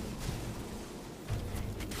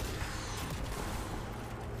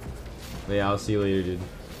 But yeah, I'll see you later, dude.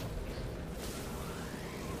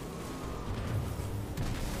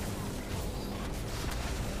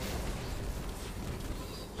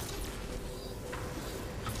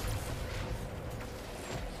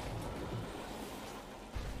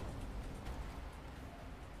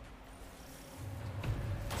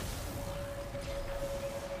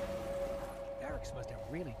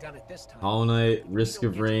 Really done it this time. Hollow Knight, Risk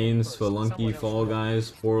of Rain, Spelunky, Fall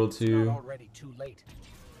Guys, Portal 2.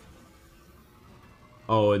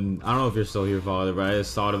 Oh, and I don't know if you're still here, Father, but I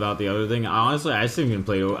just thought about the other thing. Honestly, I haven't even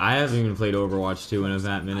played Overwatch 2 in a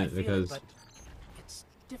that minute because,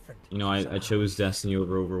 you know, I chose Destiny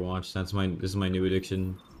over Overwatch. This is my new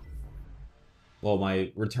addiction. Well,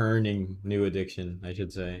 my returning new addiction, I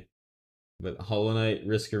should say. But Hollow Knight,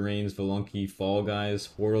 Risk of Rain, Spelunky, Fall Guys,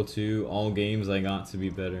 Portal 2, all games I got to be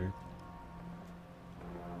better.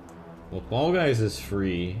 Well, Fall Guys is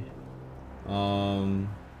free.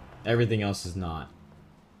 Everything else is not.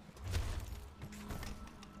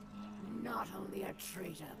 Not only a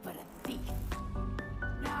traitor, but a thief.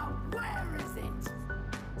 Now where is it?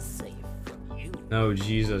 Safe from you. No,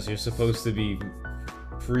 Jesus, you're supposed to be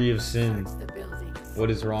free of sin. Search the building. What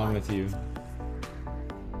is wrong with you?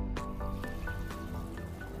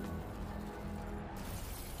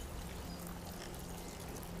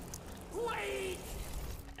 Wait!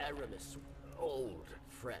 Aramis, old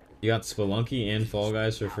friend. You got Spelunky and Fall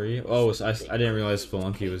Guys for free? Oh, I didn't realize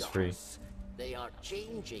Spelunky was free. They are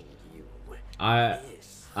changing you. I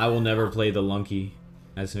will never play the Lunky,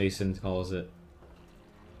 as Mason calls it.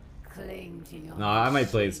 Cling to your No, I might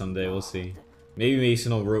play it someday, we'll see. Maybe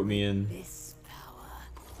Mason will rope me in. This power.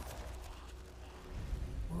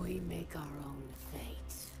 We make our own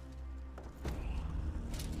fate.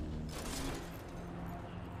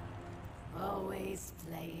 Always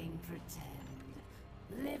playing pretend.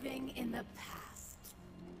 Living in the past.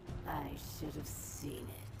 I should have seen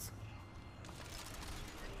it.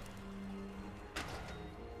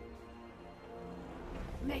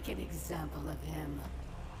 Make an example of him.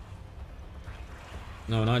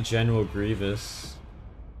 No, not General Grievous.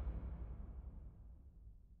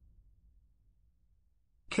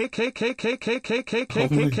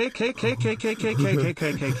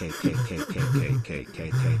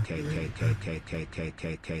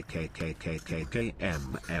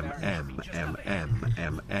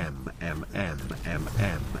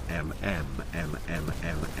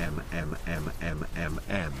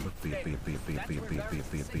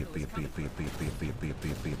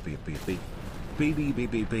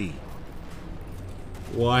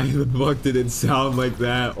 Why the fuck did it sound like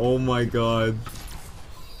that? Oh my god.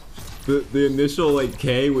 The initial like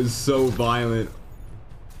K was so violent.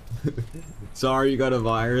 Sorry you got a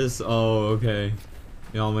virus? Oh, okay.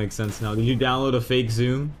 It all makes sense now. Did you download a fake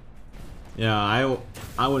Zoom? Yeah,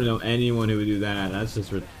 I wouldn't know anyone who would do that. That's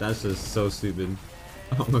just so stupid.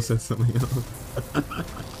 I almost said something else.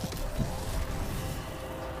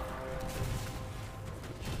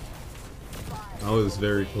 I was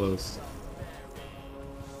very close.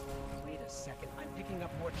 Wait a second, I'm picking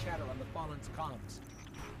up more chatter on the Fallen's comms.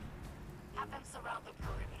 Have them surround the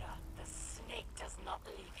perimeter. The snake does not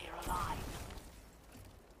leave here alive.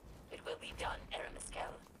 It will be done, Aramiskel.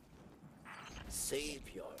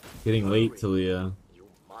 Savior. Getting late, Talia. You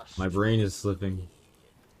must. My brain is slipping.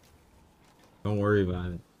 Don't worry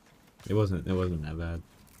about it. It wasn't that bad.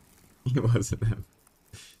 It wasn't that bad.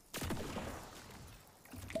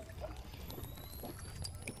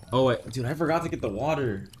 Oh wait, dude, I forgot to get the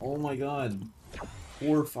water. Oh my god.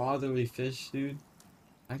 Poor fatherly fish, dude.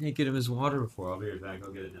 I didn't get him his water before. I'll be right back,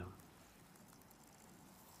 I'll get it now.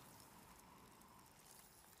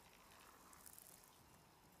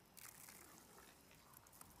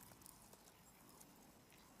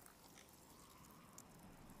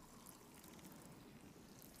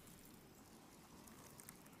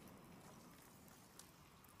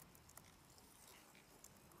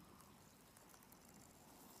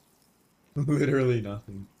 Literally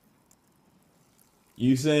nothing.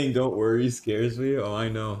 You saying don't worry scares me? Oh, I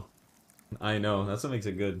know. I know. That's what makes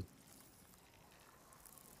it good.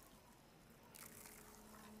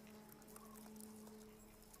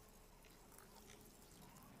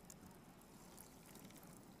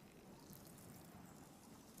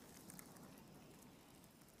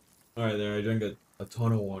 Alright, there. I drank a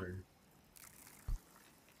ton of water.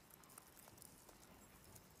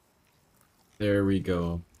 There we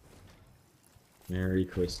go. Merry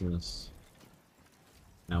Christmas.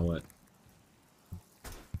 Now what?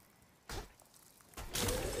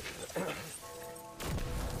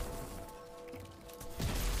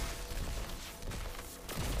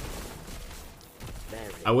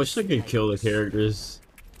 I wish I could kill the characters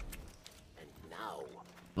And now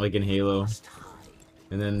like in Halo,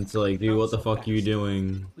 and then it's like, dude, what the fuck are you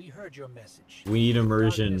doing? We heard your message. We need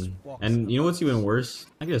immersion. And you know what's even worse?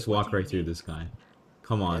 I can just walk right through this guy.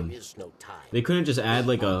 Come on. there is no time. They couldn't just add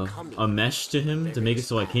like a mesh to him to make it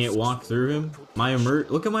so I can't walk through him.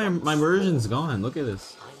 Look at my immersion's gone. Look at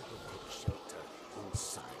this. I will take shelter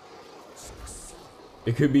inside. Succeed.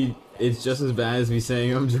 It could be. It's just as bad as me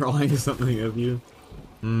saying I'm drawing something of you.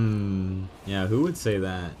 Yeah, who would say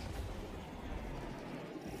that?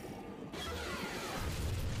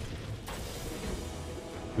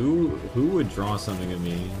 Who would draw something of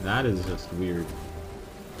me? That is just weird.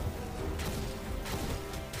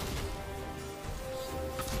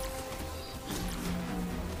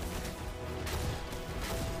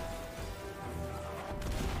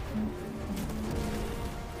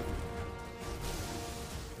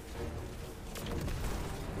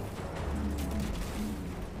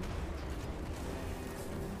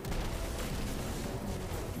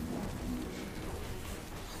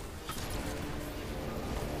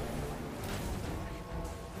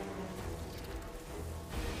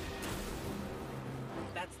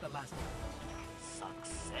 That's the last one.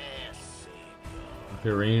 Success, Savior. Okay,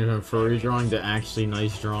 range from furry drawing to actually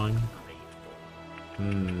nice drawing.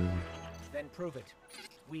 Grateful. Then prove it.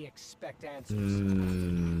 We expect answers.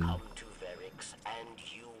 Come to Verix and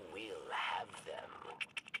you will have them.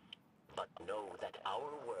 But know that our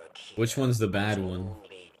work here Which one's the bad has one?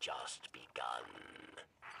 only just begun.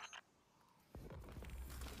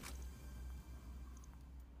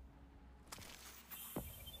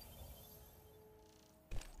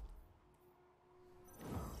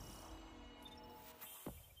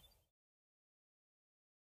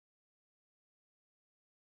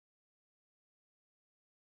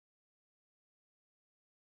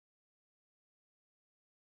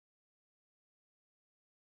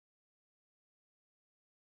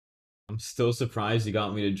 I'm still surprised you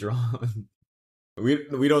got me to draw.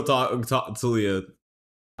 we don't talk Talia.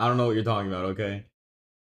 I don't know what you're talking about, okay?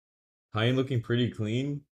 Titan looking pretty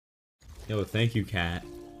clean. Yo, thank you, Cat.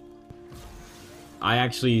 I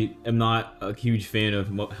actually am not a huge fan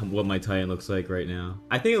of what my Titan looks like right now.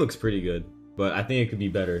 I think it looks pretty good, but I think it could be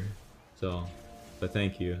better. So, but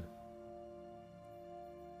thank you.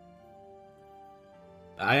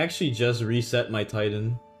 I actually just reset my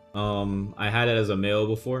Titan. I had it as a male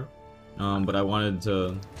before, but I wanted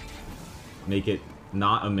to make it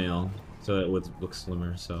not a male so it would look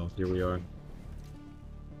slimmer. So here we are.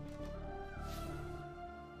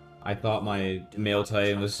 I thought my male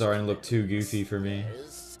Titan was starting to look too goofy for me.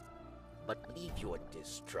 Yes, but leave your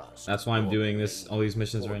distrust. That's why I'm for doing all these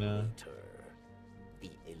missions for right now. later.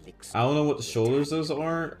 The elixir I don't know what the shoulders those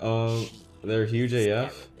are. They're huge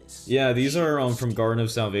AF. Yeah, these are from Garden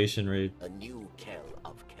of Salvation raid. A new Kell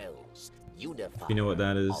of Kells, unifier You know what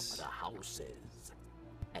that is. of the houses,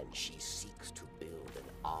 and she seeks to build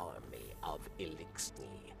an army of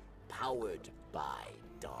Elixni, powered by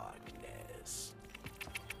darkness.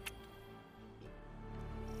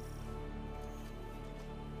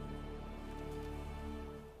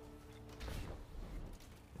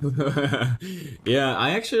 Yeah,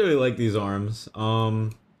 I actually really like these arms.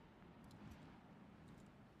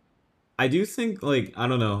 I do think, like, I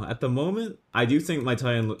don't know, at the moment, I do think my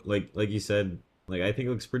Titan, like you said, like, I think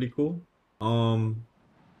it looks pretty cool. I don't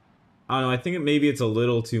know, I think maybe it's a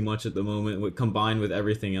little too much at the moment combined with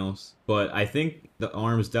everything else. But I think the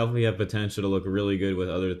arms definitely have potential to look really good with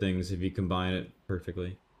other things if you combine it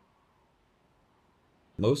perfectly.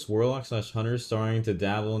 Most Warlock slash Hunters starting to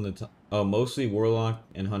dabble in the mostly Warlock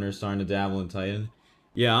and Hunters starting to dabble in Titan.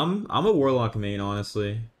 Yeah, I'm a Warlock main,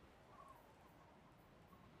 honestly.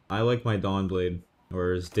 I like my Dawnblade,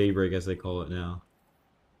 or as Daybreak as they call it now.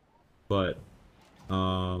 But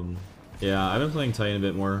yeah, I've been playing Titan a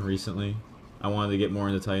bit more recently. I wanted to get more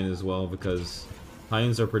into Titan as well because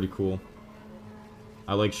Titans are pretty cool.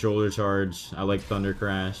 I like Shoulder Charge, I like Thunder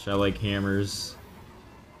Crash, I like hammers.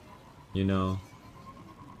 You know.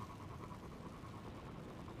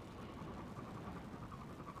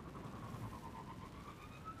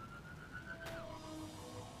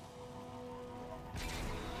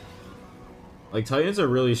 Like, Titans are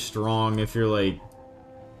really strong if you're, like,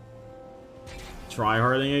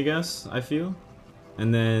 tryharding, I guess, I feel.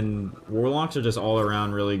 And then Warlocks are just all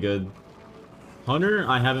around really good. Hunter,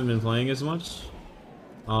 I haven't been playing as much.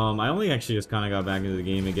 I only actually just kind of got back into the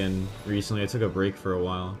game again recently. I took a break for a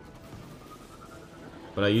while.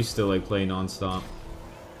 But I used to, like, play non-stop.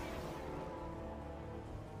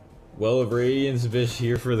 Well of Radiance Bish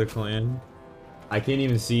here for the clan. I can't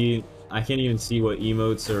even see what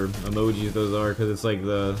emotes or emojis those are because it's like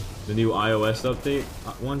the new iOS update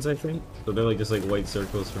ones, I think. So they're like just like white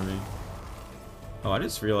circles for me. Oh, I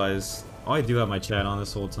just realized, oh, I do have my chat on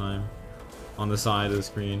this whole time. On the side of the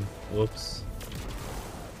screen. Whoops.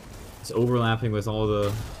 It's overlapping with all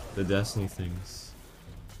the Destiny things.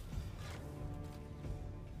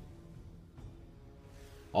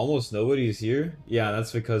 Almost nobody's here? Yeah,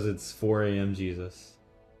 that's because it's 4 a.m. Jesus.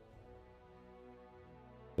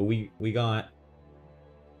 But we got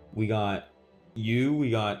you, we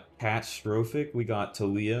got Catastrophic, we got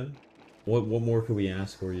Talia. What more could we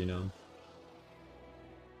ask for, you know?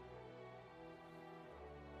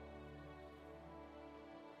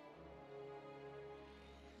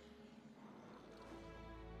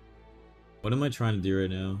 What am I trying to do right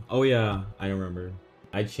now? Oh yeah, I remember.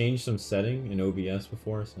 I changed some setting in OBS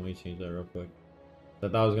before, so let me change that real quick. I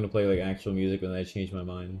thought I was gonna play like actual music, but then I changed my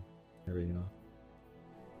mind. There we go.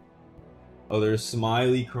 Oh, there's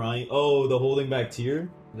Smiley crying. Oh, the holding back tear?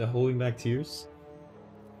 The holding back tears?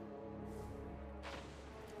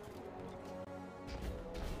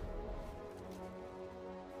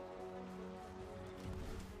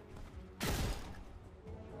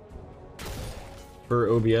 For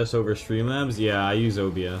OBS over Streamlabs? Yeah, I use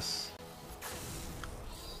OBS.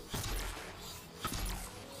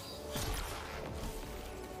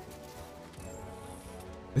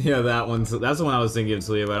 Yeah, that's the one I was thinking of,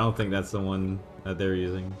 Talia, but I don't think that's the one that they're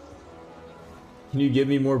using. Can you give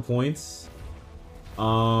me more points? You're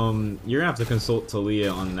gonna have to consult Talia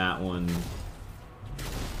on that one.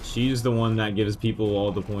 She's the one that gives people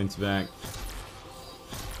all the points back.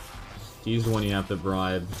 She's the one you have to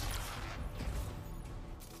bribe.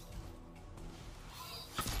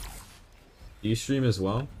 Do you stream as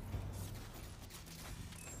well?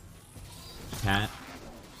 Cat?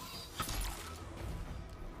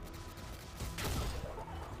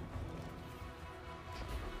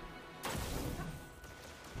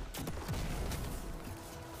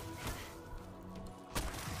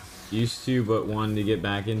 Used to, but wanted to get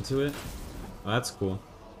back into it. Oh, that's cool.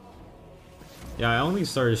 Yeah, I only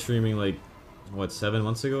started streaming like, what, 7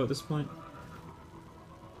 months ago at this point?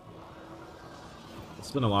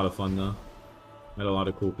 It's been a lot of fun though. Met a lot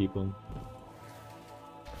of cool people.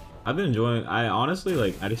 I've been enjoying, I honestly,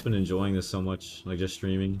 like, I just been enjoying this so much, like, just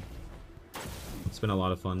streaming. It's been a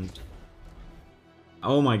lot of fun.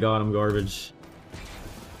 Oh my god, I'm garbage.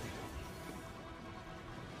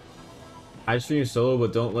 I stream solo,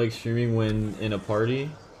 but don't like streaming when in a party.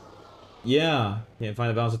 Yeah, can't find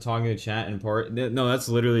the balance of talking to chat and part. No, that's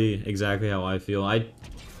literally exactly how I feel.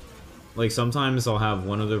 Like, sometimes I'll have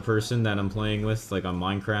one other person that I'm playing with, like on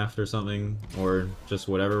Minecraft or something, or just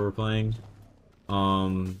whatever we're playing.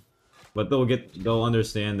 But they'll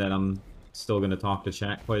understand that I'm still gonna talk to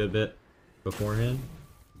chat quite a bit beforehand.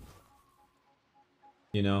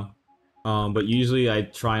 You know? But usually I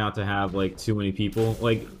try not to have, like, too many people.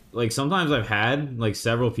 Like sometimes I've had, like,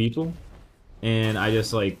 several people, and I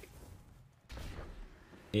just, like,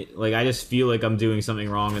 I just feel like I'm doing something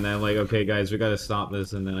wrong, and then I'm like, okay, guys, we gotta stop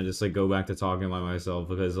this, and then I just, like, go back to talking by myself,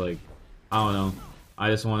 because, like, I don't know. I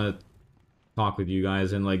just want to talk with you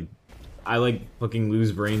guys, and, like, I like fucking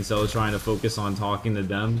lose brain cells trying to focus on talking to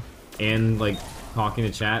them and like talking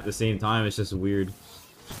to chat at the same time. It's just weird.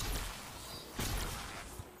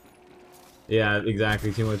 Yeah,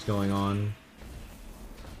 exactly. Too much going on.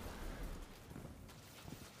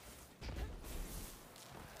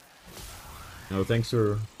 No, thanks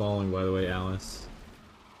for following, by the way, Alice.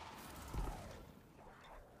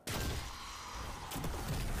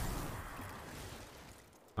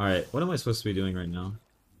 Alright, what am I supposed to be doing right now?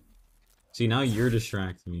 See, now you're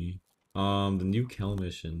distracting me. The new kill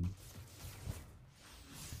mission.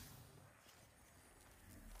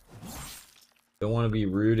 Don't want to be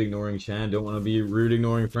rude ignoring Chan, don't want to be rude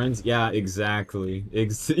ignoring friends. Yeah, exactly.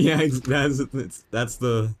 That's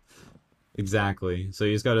the... Exactly. So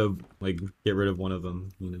you just gotta, like, get rid of one of them,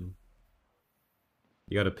 you know.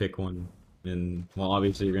 You gotta pick one. And, well,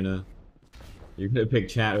 obviously you're gonna pick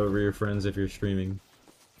chat over your friends if you're streaming.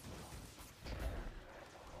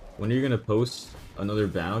 When are you gonna post another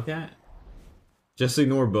Battle Cat? Just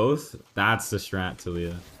ignore both? That's the strat,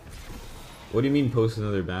 Talia. What do you mean post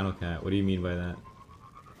another Battle Cat? What do you mean by that?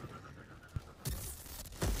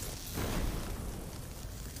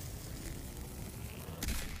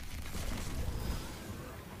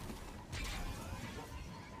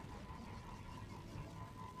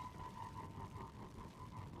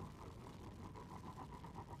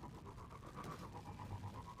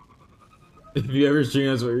 If you ever stream,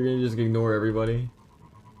 that's what you're gonna just ignore everybody?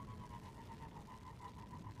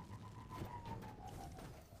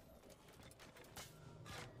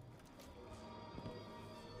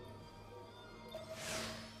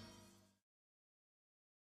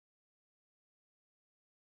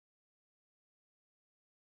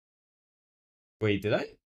 Wait, did I?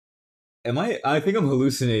 I think I'm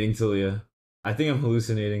hallucinating, Talia. I think I'm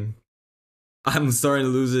hallucinating. I'm starting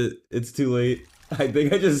to lose it. It's too late. I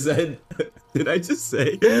think I just said... Did I just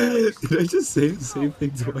say... Did I just say the same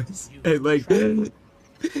thing twice? And like...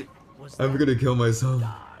 I'm gonna kill myself.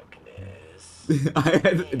 Did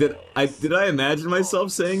I imagine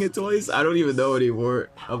myself saying it twice? I don't even know anymore.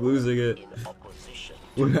 I'm losing it.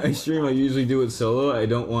 When I stream, I usually do it solo. I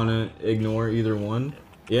don't want to ignore either one.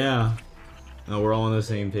 Yeah. No, we're all on the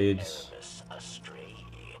same page.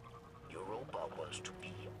 Europa was to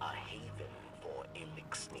be a haven for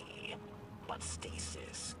Elixni, but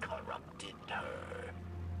stasis corrupted her.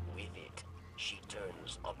 With it, she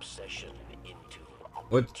turns obsession into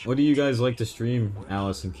What do you guys like to stream,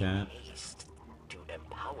 Alice and Cat?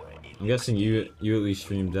 I'm guessing you at least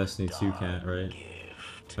stream Destiny 2, Cat, right?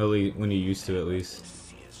 At least when you used to, at least.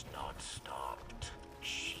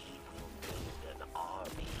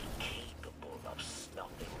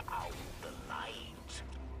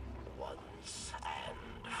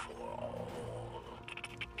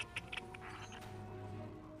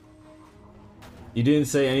 You didn't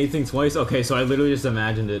say anything twice? Okay, so I literally just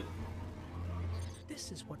imagined it.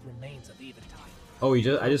 This is what remains of Eventide. Oh,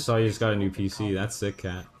 I just saw you just got a new PC. That's sick,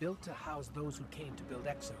 Cat. Built to house those who came to build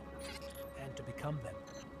Exo and to become them.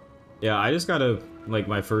 Yeah, I just got like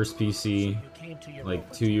my first PC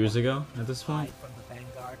like 2 years ago at this point.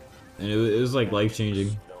 And it was like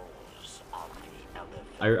life-changing.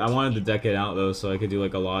 I wanted to deck it out though, so I could do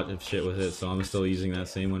like a lot of shit with it, so I'm still using that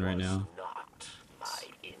same one right now.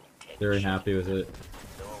 Very happy with it.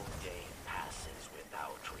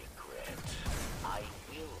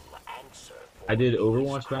 I did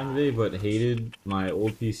Overwatch back in the day, but hated my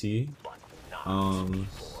old PC.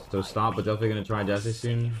 So stop, but definitely gonna try Destiny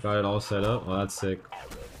soon. Got it all set up. Well, that's sick.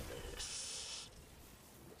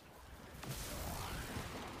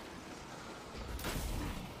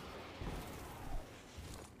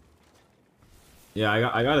 Yeah,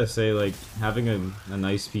 I gotta say, like, having a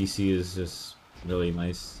nice PC is just really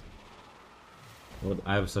nice.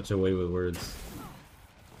 I have such a way with words.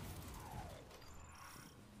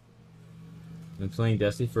 Been playing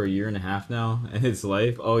Destiny for 1.5 years now, and it's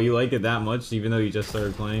life. Oh, you like it that much, even though you just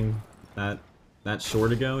started playing that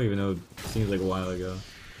short ago, even though it seems like a while ago.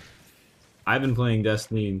 I've been playing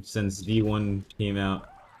Destiny since D1 came out,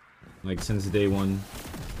 like since day one.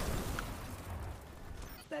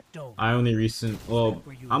 I only well,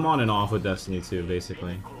 I'm on and off with Destiny 2,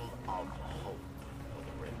 basically.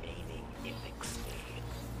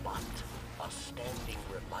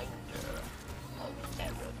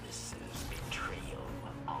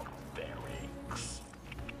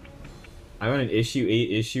 I got an issue 8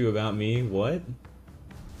 issue about me. What?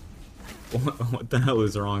 What the hell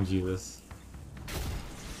is wrong, Jesus?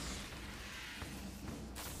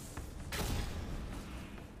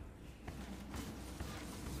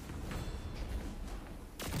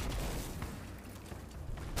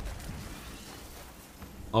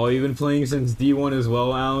 Oh, you've been playing since D1 as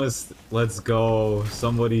well, Alice? Let's go.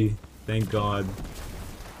 Somebody, thank God.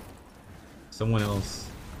 Someone else.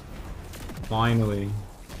 Finally.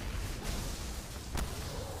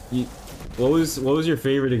 What was your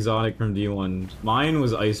favorite exotic from D1? Mine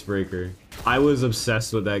was Icebreaker. I was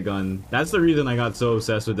obsessed with that gun. That's the reason I got so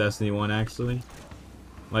obsessed with Destiny 1, actually.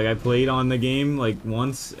 Like, I played on the game, like,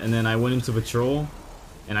 once, and then I went into patrol,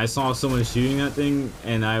 and I saw someone shooting that thing,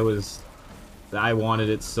 and I wanted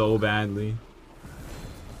it so badly.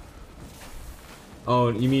 Oh,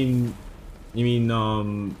 you mean,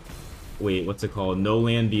 wait, what's it called? No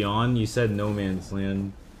Land Beyond? You said No Man's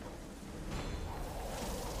Land.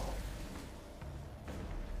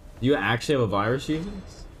 Do you actually have a virus,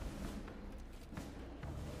 Jesus?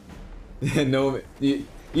 No, you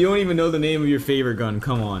don't even know the name of your favorite gun.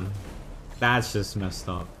 Come on. That's just messed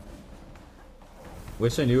up.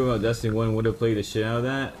 Wish I knew about Destiny 1, would have played the shit out of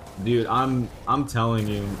that. Dude, I'm telling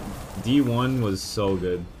you, D1 was so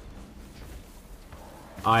good.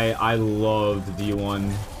 I loved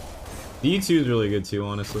D1. D2 is really good too,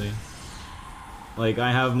 honestly. Like,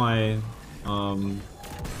 I have my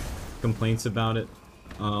complaints about it.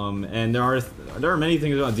 And there are many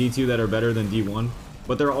things about D2 that are better than D1,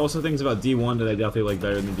 but there are also things about D1 that I definitely like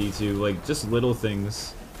better than D2, like just little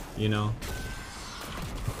things, you know.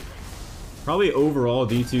 Probably overall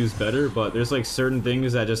D2 is better, but there's like certain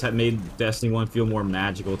things that just have made Destiny 1 feel more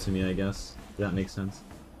magical to me, I guess. If that makes sense.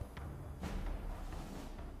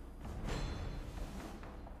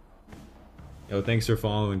 Yo, thanks for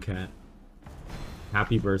following, Kat.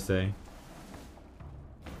 Happy birthday.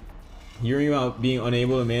 Hearing about being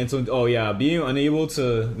unable to mantle. Oh yeah, being unable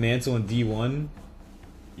to mantle in D1.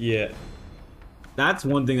 Yeah. That's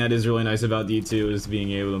one thing that is really nice about D2 is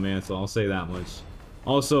being able to mantle. I'll say that much.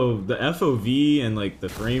 Also, the FOV and like the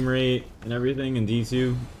frame rate and everything in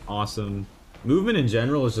D2, awesome. Movement in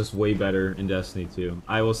general is just way better in Destiny 2.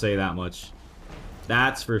 I will say that much.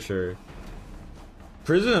 That's for sure.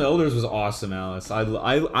 Prison of Elders was awesome, Alice. I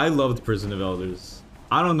loved Prison of Elders.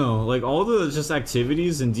 I don't know, like all the just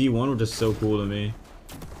activities in D1 were just so cool to me.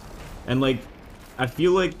 And like, I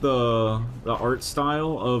feel like the art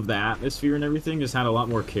style of the atmosphere and everything just had a lot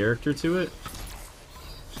more character to it.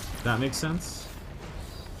 If that makes sense.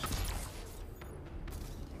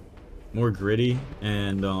 More gritty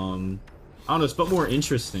and I don't know, it's but more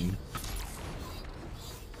interesting.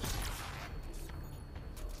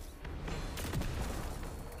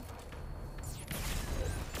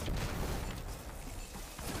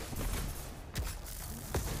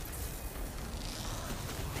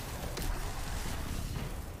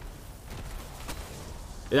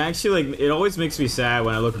 It actually, like, it always makes me sad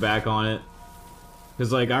when I look back on it.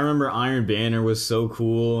 Because, like, I remember Iron Banner was so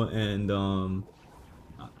cool, and,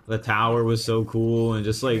 the tower was so cool, and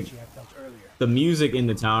just, like, the music in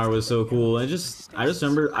the tower was so cool. I just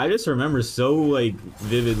remember so, like,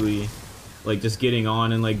 vividly, like, just getting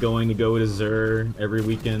on and, like, going to Xur every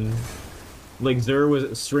weekend. Like,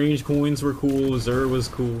 Strange Coins were cool, Xur was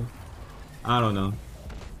cool. I don't know.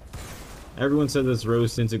 Everyone said this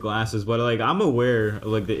rose-tinted glasses, but like I'm aware of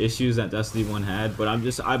like the issues that Destiny 1 had, but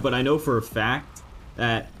I know for a fact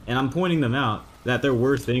that, and I'm pointing them out, that there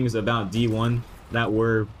were things about D1 that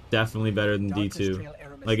were definitely better than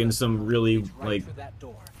D2, like in some really like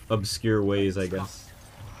obscure ways, I guess.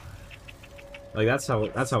 Like that's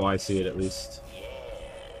how I see it, at least.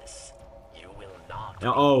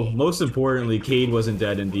 Oh, most importantly, Cade wasn't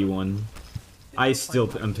dead in D1. I still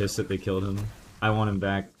am pissed that they killed him. I want him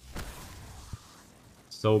back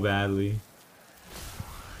so badly.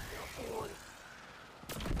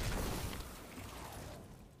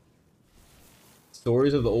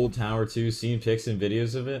 Stories of the old tower too, seen pics and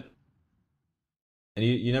videos of it. And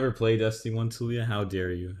you never played Destiny 1, Talia? How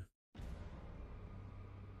dare you?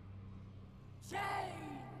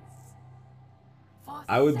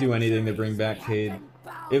 I would do anything to bring back Cade.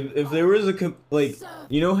 If there was a like,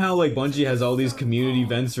 you know how like Bungie has all these community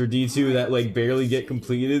events for D2 that like barely get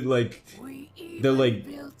completed, like they're like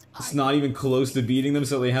it's not even close to beating them,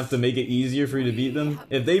 so they have to make it easier for you to beat them.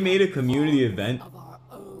 If they made a community event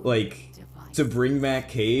like to bring back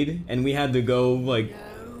Cade and we had to go like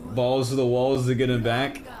balls to the walls to get him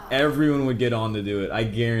back, everyone would get on to do it. I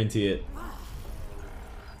guarantee it.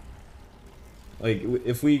 Like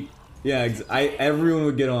if we, yeah, everyone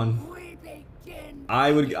would get on.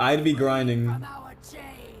 I'd be grinding.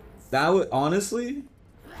 That would honestly,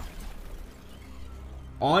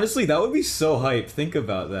 that would be so hype. Think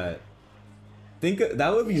about that.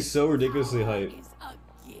 That would be so ridiculously hype.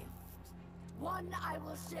 One I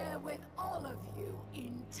will share with all of you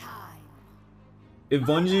in time. If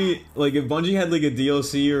Bungie had like a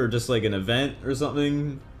DLC or just like an event or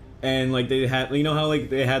something And like they had, you know how like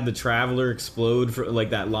they had the Traveler explode for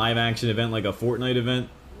like that live action event, like a Fortnite event.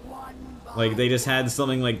 Like they just had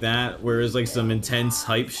something like that, where it's like some intense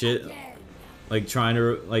hype shit, like trying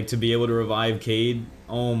to like to be able to revive Cade.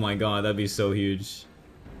 Oh my god, that'd be so huge.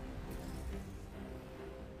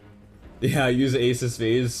 Yeah, use Ace of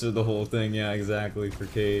Spades for the whole thing. Yeah, exactly, for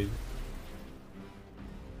Cade.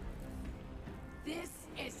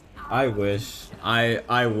 I wish.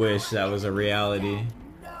 I wish that was a reality.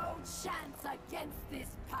 No chance against this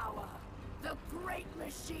power. The great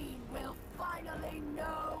machine will finally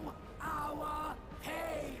know our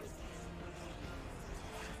pain.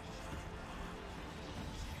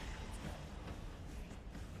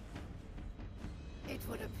 It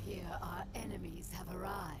would appear our enemies have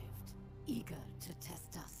arrived, eager to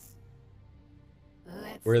test us.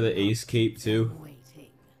 Let's Wear the not Ace cape keep too. them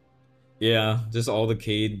waiting. Yeah, just all the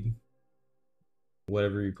Cade,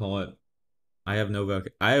 whatever you call it. I have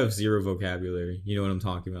I have zero vocabulary. You know what I'm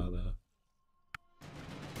talking about though.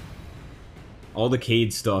 All the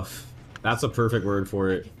Cade stuff. That's a perfect word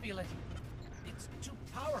for it. Feel it. It's too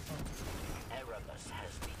powerful. Erebus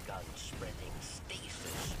has begun spreading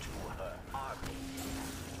stasis to her army.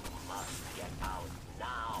 You must get out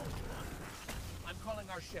now. I'm calling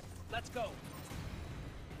our ship. Let's go.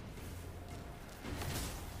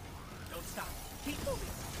 Don't stop. Keep moving.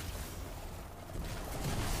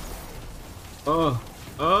 Oh.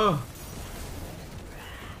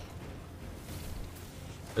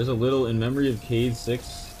 There's a little in memory of Cade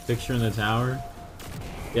 6 picture in the tower.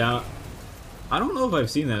 Yeah. I don't know if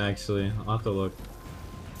I've seen that actually. I'll have to look.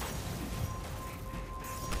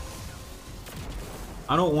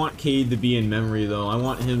 I don't want Cade to be in memory though. I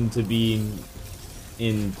want him to be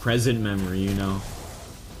in present memory, you know.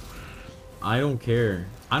 I don't care.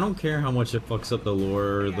 I don't care how much it fucks up the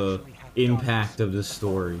lore or the impact of the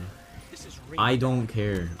story. I don't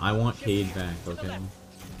care. I want Cade back, okay? There.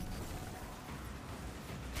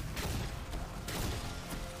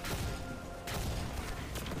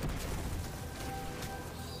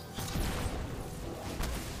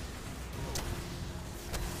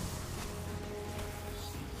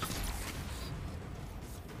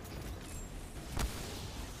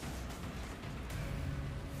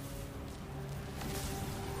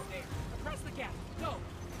 Press the gap. Go.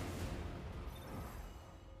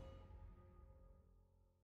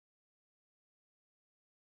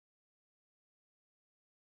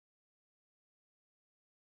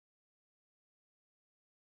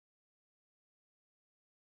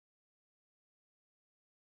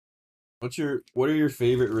 What are your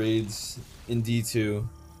favorite raids in D2?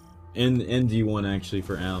 In D1 actually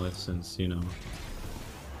for Alice, since, you know.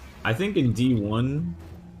 I think in D1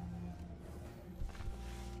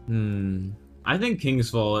 I think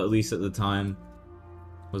Kingsfall, at least at the time,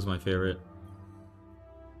 was my favorite.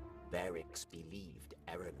 Barracks believed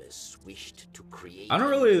Aramis wished to create. I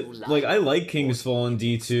don't really like I like Kingsfall in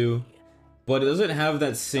D2, but it doesn't have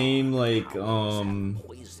that same like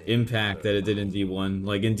impact that it did in D1.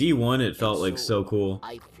 Like in D1 it felt like so cool.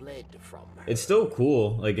 I fled from her. It's still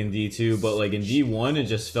cool like in D2, but like in D1 it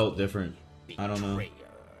just felt different. I don't know. Betrayer.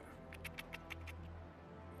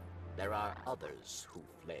 There are others who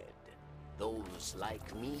fled. Those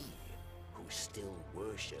like me who still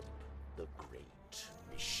worship the great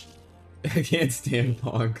machine. I can't stand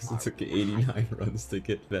Pong because it took 89 runs to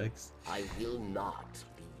get Vex. I will not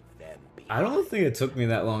leave them behind. I don't think it took me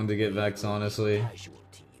that long to get Vex, honestly. Casualties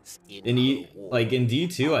In like in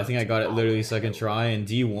D2, I think I got it literally second try. In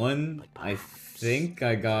D1, I think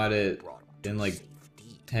I got it in like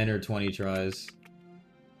 10 or 20 tries.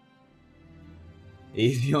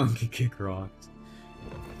 Atheon can kick rocks.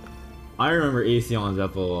 I remember Atheon's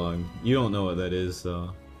epilogue. You don't know what that is,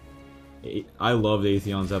 though. I loved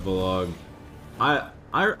Atheon's epilogue. I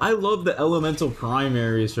love the elemental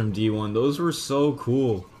primaries from D1. Those were so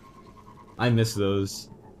cool. I miss those.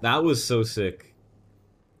 That was so sick.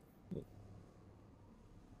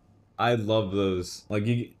 I love those. Like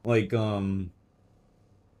I don't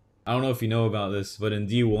know if you know about this, but in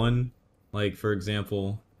D1, like for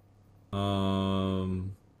example,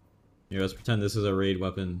 here, let's pretend this is a raid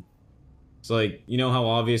weapon. So like, you know how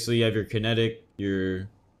obviously you have your kinetic,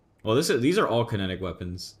 well, these are all kinetic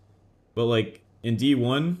weapons. But like in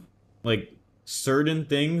D1, like certain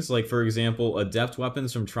things, like for example, adept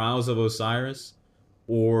weapons from Trials of Osiris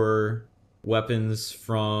or weapons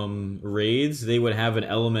from raids, they would have an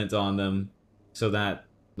element on them so that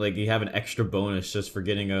like you have an extra bonus just for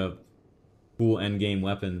getting a cool endgame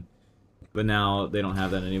weapon. But now they don't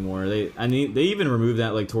have that anymore. They even removed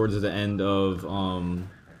that like towards the end of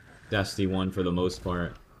Destiny 1 for the most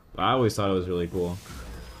part. But I always thought it was really cool.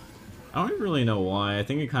 I don't really know why. I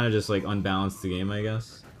think it kind of just like unbalanced the game, I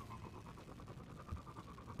guess.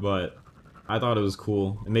 But I thought it was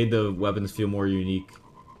cool. It made the weapons feel more unique,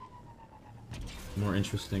 more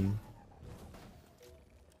interesting.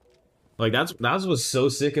 Like that's what's so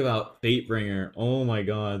sick about Fatebringer. Oh my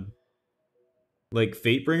god. Like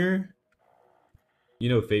Fatebringer, you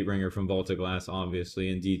know Fatebringer from Vault of Glass, obviously,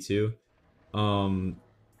 in D2. Um,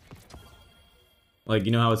 like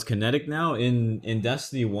you know how it's kinetic now in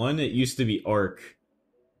Destiny 1, it used to be arc.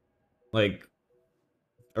 Like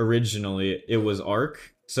originally it was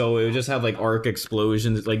arc. So it would just have like arc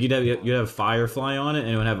explosions. Like you'd have Firefly on it and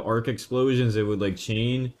it would have arc explosions, it would like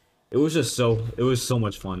chain. It was just it was so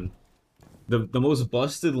much fun. The most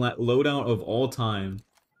busted loadout of all time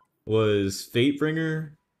was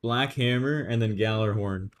Fatebringer, Black Hammer, and then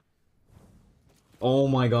Gallarhorn. Oh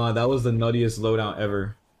my god, that was the nuttiest loadout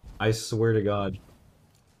ever. I swear to god.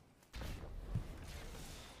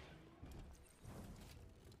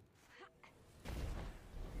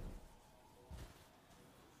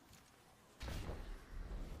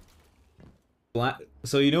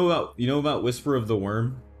 So you know about Whisper of the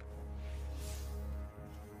Worm?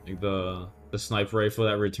 Like the sniper rifle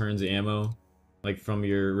that returns ammo, like from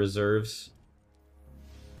your reserves.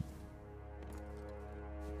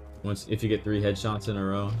 If you get 3 headshots in a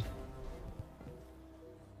row.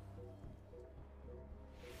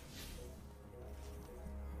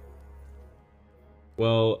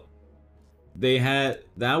 Well,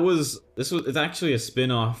 it's actually a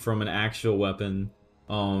spin-off from an actual weapon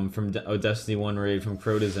from a Destiny 1 raid from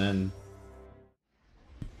Crota's End.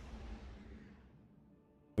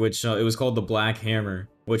 Which it was called the Black Hammer,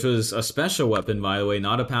 which was a special weapon, by the way,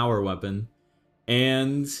 not a power weapon.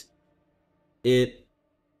 And it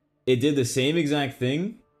did the same exact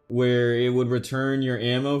thing where it would return your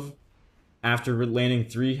ammo after landing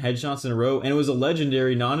 3 headshots in a row, and it was a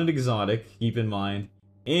legendary, not an exotic, keep in mind.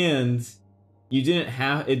 And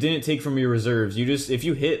it didn't take from your reserves. If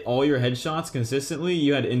you hit all your headshots consistently,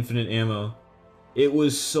 you had infinite ammo. It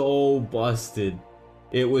was so busted.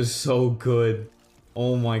 It was so good.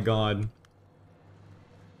 Oh my god.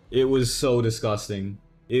 It was so disgusting.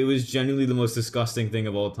 It was genuinely the most disgusting thing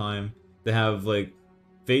of all time. To have, like,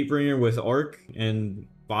 Fatebringer with Arc, and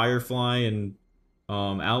Firefly, and,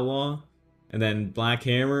 Outlaw, and then Black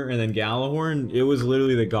Hammer, and then Galahorn. It was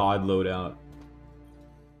literally the god loadout.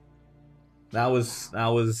 That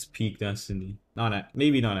was peak Destiny.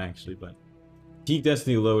 Maybe not actually, but peak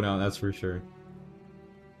Destiny loadout, that's for sure.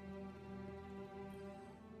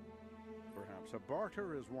 Perhaps a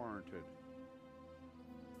barter is warranted.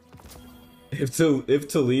 If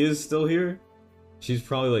Talia's still here, she's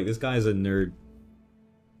probably like, this guy's a nerd.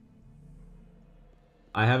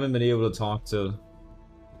 I haven't been able to talk to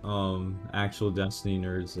actual Destiny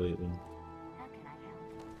nerds lately.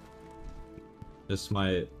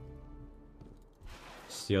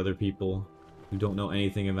 Just the other people who don't know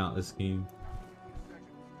anything about this game.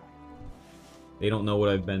 They don't know what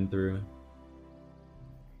I've been through.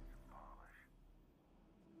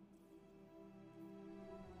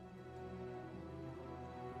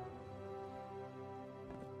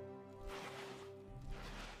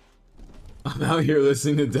 I'm out here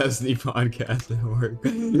listening to Destiny podcast at work.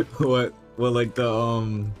 What like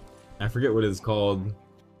the I forget what it's called.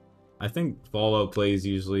 I think Fallout plays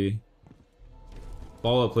usually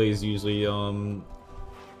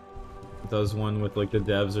does one with like the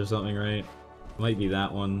devs or something, right? Might be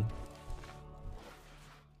that one.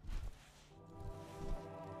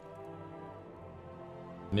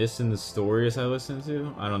 Missing the Stories I listen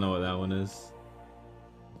to? I don't know what that one is.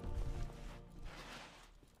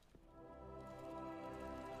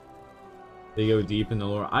 They go deep in the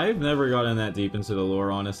lore. I've never gotten that deep into the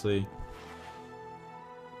lore, honestly.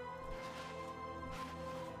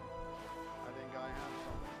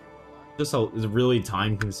 Just it's really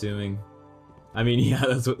time consuming. I mean, yeah,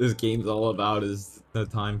 that's what this game's all about, is the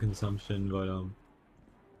time consumption, but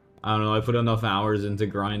I don't know, I put enough hours into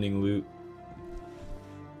grinding loot.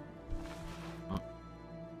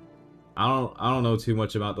 I don't know too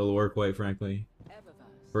much about the lore, quite frankly.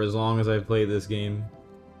 For as long as I've played this game.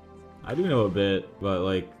 I do know a bit, but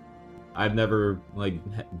like I've never like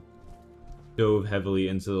dove heavily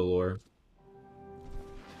into the lore.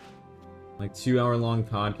 Like 2-hour-long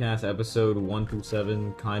podcast, episode 1 through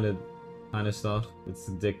 7, kind of stuff. It's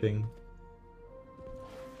addicting.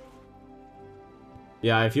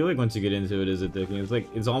 Yeah, I feel like once you get into it, it's addicting.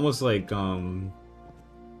 It's almost like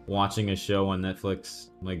watching a show on Netflix.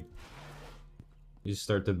 Like you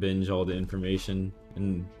start to binge all the information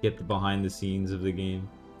and get the behind the scenes of the game.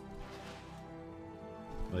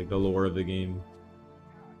 Like the lore of the game.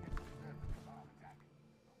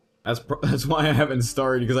 That's why I haven't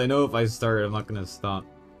started, because I know if I start, I'm not gonna stop.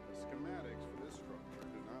 The schematics for this structure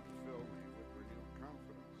do not fill me with renewed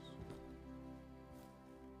confidence.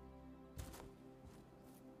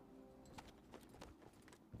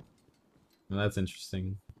 Well, that's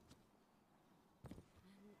interesting.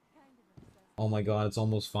 Oh my god, it's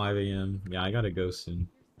almost 5 a.m. Yeah, I gotta go soon.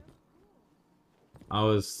 I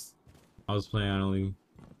was planning on only...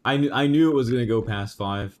 I knew it was gonna go past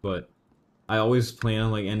 5, but I always plan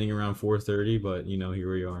on like ending around 4:30, but you know,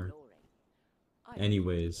 here we are.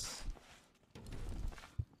 Anyways.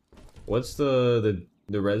 What's the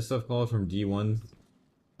red stuff called from D1?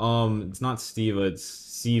 It's not Stiva, it's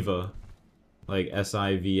Siva. Like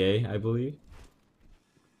S-I-V-A, I believe.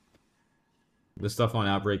 The stuff on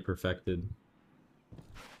Outbreak Perfected.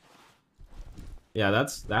 Yeah,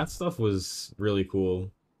 that stuff was really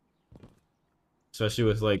cool. Especially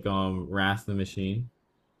with like Wrath the Machine.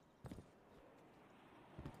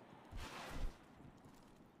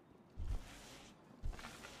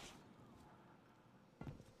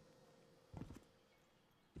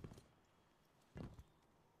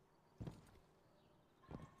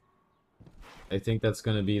 I think that's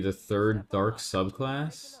gonna be the 3rd Dark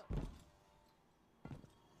subclass.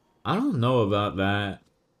 I don't know about that,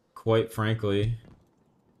 quite frankly.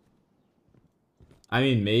 I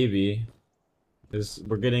mean, maybe. Because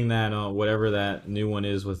we're getting that, whatever that new one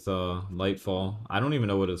is with, Lightfall. I don't even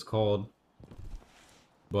know what it's called.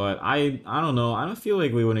 But I don't know. I don't feel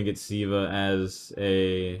like we wouldn't get Siva as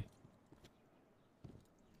a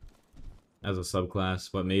subclass,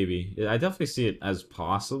 but maybe. I definitely see it as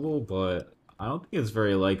possible, but I don't think it's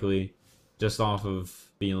very likely. Just off of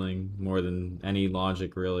feeling more than any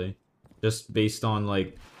logic, really. Just based on,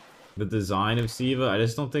 like, the design of Siva, I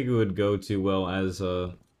just don't think it would go too well as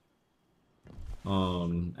a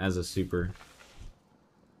super.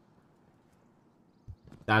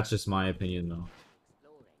 That's just my opinion, though.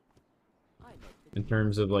 In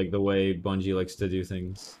terms of, like, the way Bungie likes to do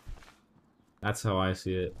things. That's how I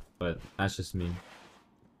see it, but that's just me.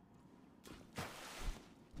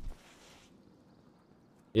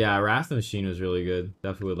 Yeah, Wrath the Machine was really good.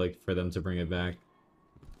 Definitely would like for them to bring it back.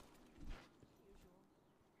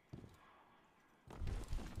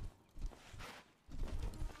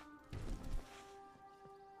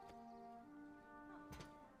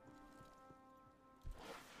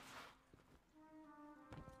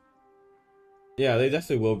 Yeah, they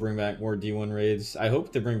definitely will bring back more D1 raids. I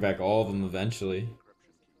hope they bring back all of them eventually.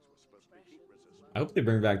 I hope they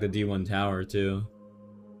bring back the D1 tower too.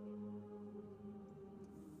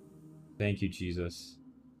 Thank you, Jesus.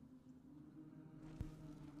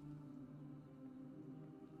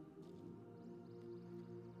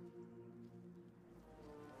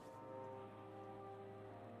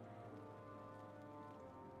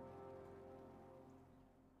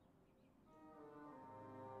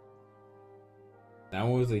 That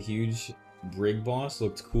one was a huge brig boss.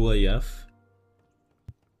 Looked cool AF.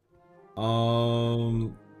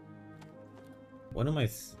 What am I?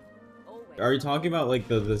 Are you talking about like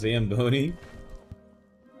the Zamboni?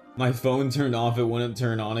 My phone turned off. It wouldn't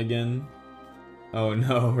turn on again. Oh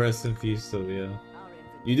no! Rest in peace, Sylvia.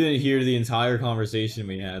 You didn't hear the entire conversation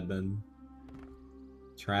we had then.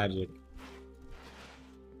 Tragic.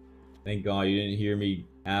 Thank God you didn't hear me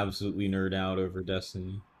absolutely nerd out over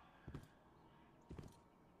Destiny.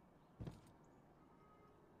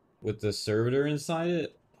 With the servitor inside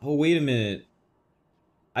it? Oh, wait a minute.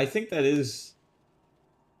 I think that is...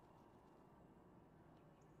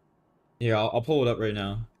 Here, I'll pull it up right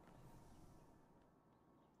now.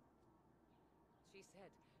 She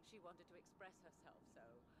said she wanted to express herself, so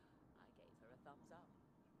I gave her a thumbs up.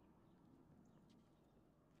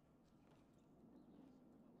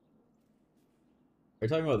 Are you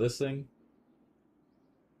talking about this thing?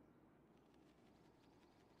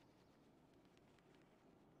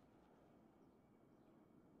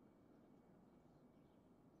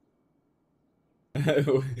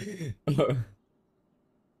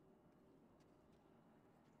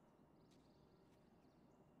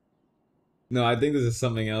 No, I think this is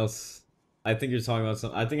something else. I think you're talking about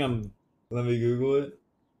something. I think I'm... Let me Google it.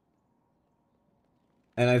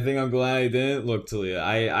 And I think I'm glad I didn't look, Talia.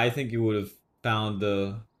 I think you would have found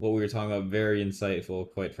what we were talking about very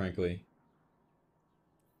insightful, quite frankly.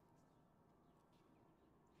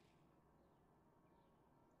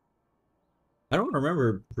 I don't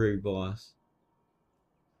remember Brig Boss.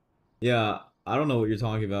 Yeah, I don't know what you're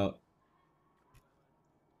talking about.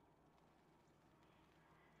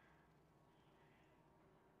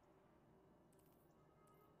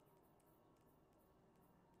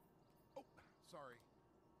 Oh, sorry.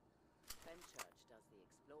 Fenchurch does the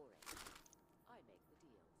exploring. I make the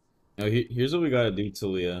deals. Now, here's what we gotta do,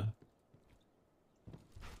 Talia.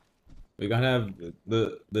 We gotta have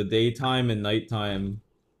the daytime and nighttime,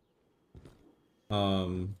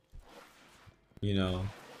 um, you know,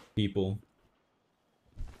 people.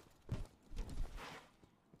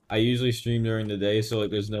 I usually stream during the day, so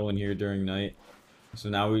like there's no one here during night. So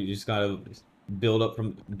now we just gotta build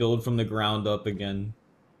from the ground up again.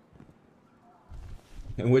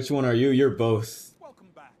 And which one are you? You're both.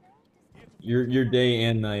 You're day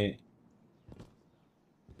and night.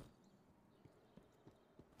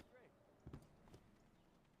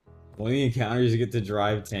 One of the encounters you get to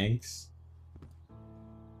drive tanks.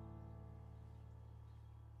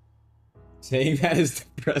 Saying that is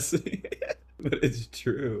depressing, but it's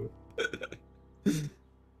true.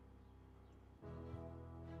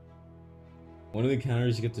 One of the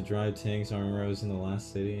encounters you get to drive tanks, armor rows in the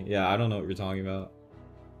last city. Yeah, I don't know what you're talking about.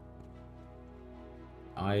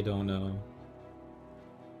 I don't know.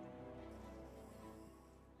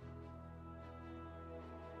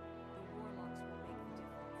 The warlocks will make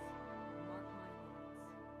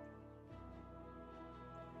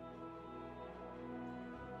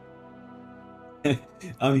the difference. Mark my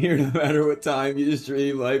words. I'm here no matter what time you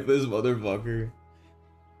stream, lifeless motherfucker.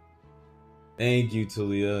 Thank you,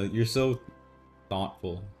 Talia. You're so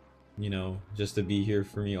thoughtful, you know, just to be here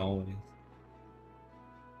for me always.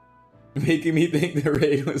 Making me think the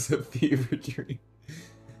raid was a fever dream.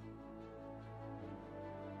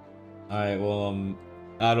 Alright, well,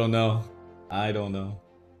 I don't know. I don't know.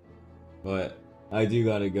 But I do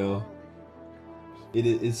gotta go.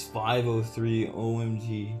 It's 5:03,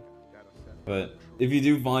 OMG. But if you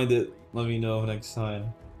do find it, let me know next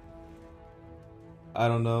time. I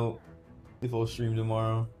don't know if I'll stream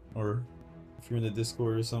tomorrow or if you're in the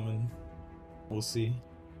Discord or something. We'll see.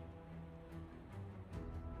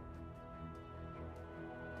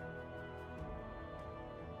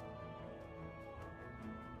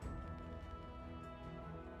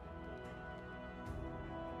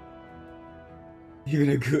 You're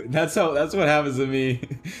gonna go. That's what happens to me.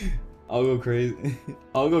 I'll go crazy.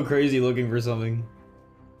 I'll go crazy looking for something.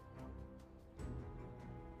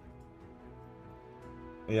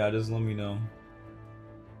 Yeah, just let me know.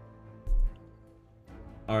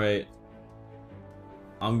 All right.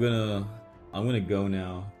 I'm gonna go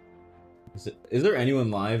now. Is there anyone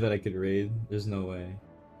live that I could raid? There's no way.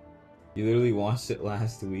 You literally watched it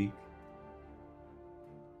last week.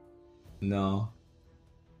 No.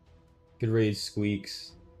 Could raid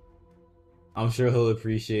Squeaks. I'm sure he'll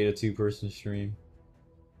appreciate a two-person stream.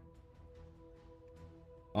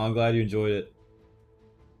 Well, I'm glad you enjoyed it.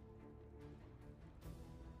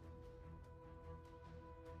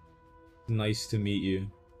 Nice to meet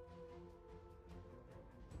you.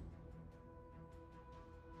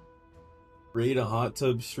 Raid a hot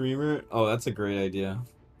tub streamer? Oh, that's a great idea.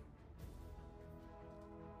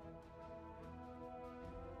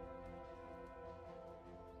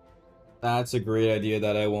 That's a great idea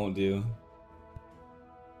that I won't do.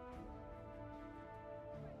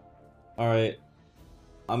 Alright.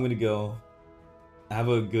 I'm gonna go. Have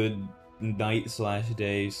a good night /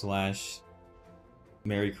 day /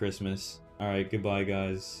 Merry Christmas. Alright, goodbye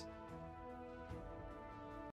guys.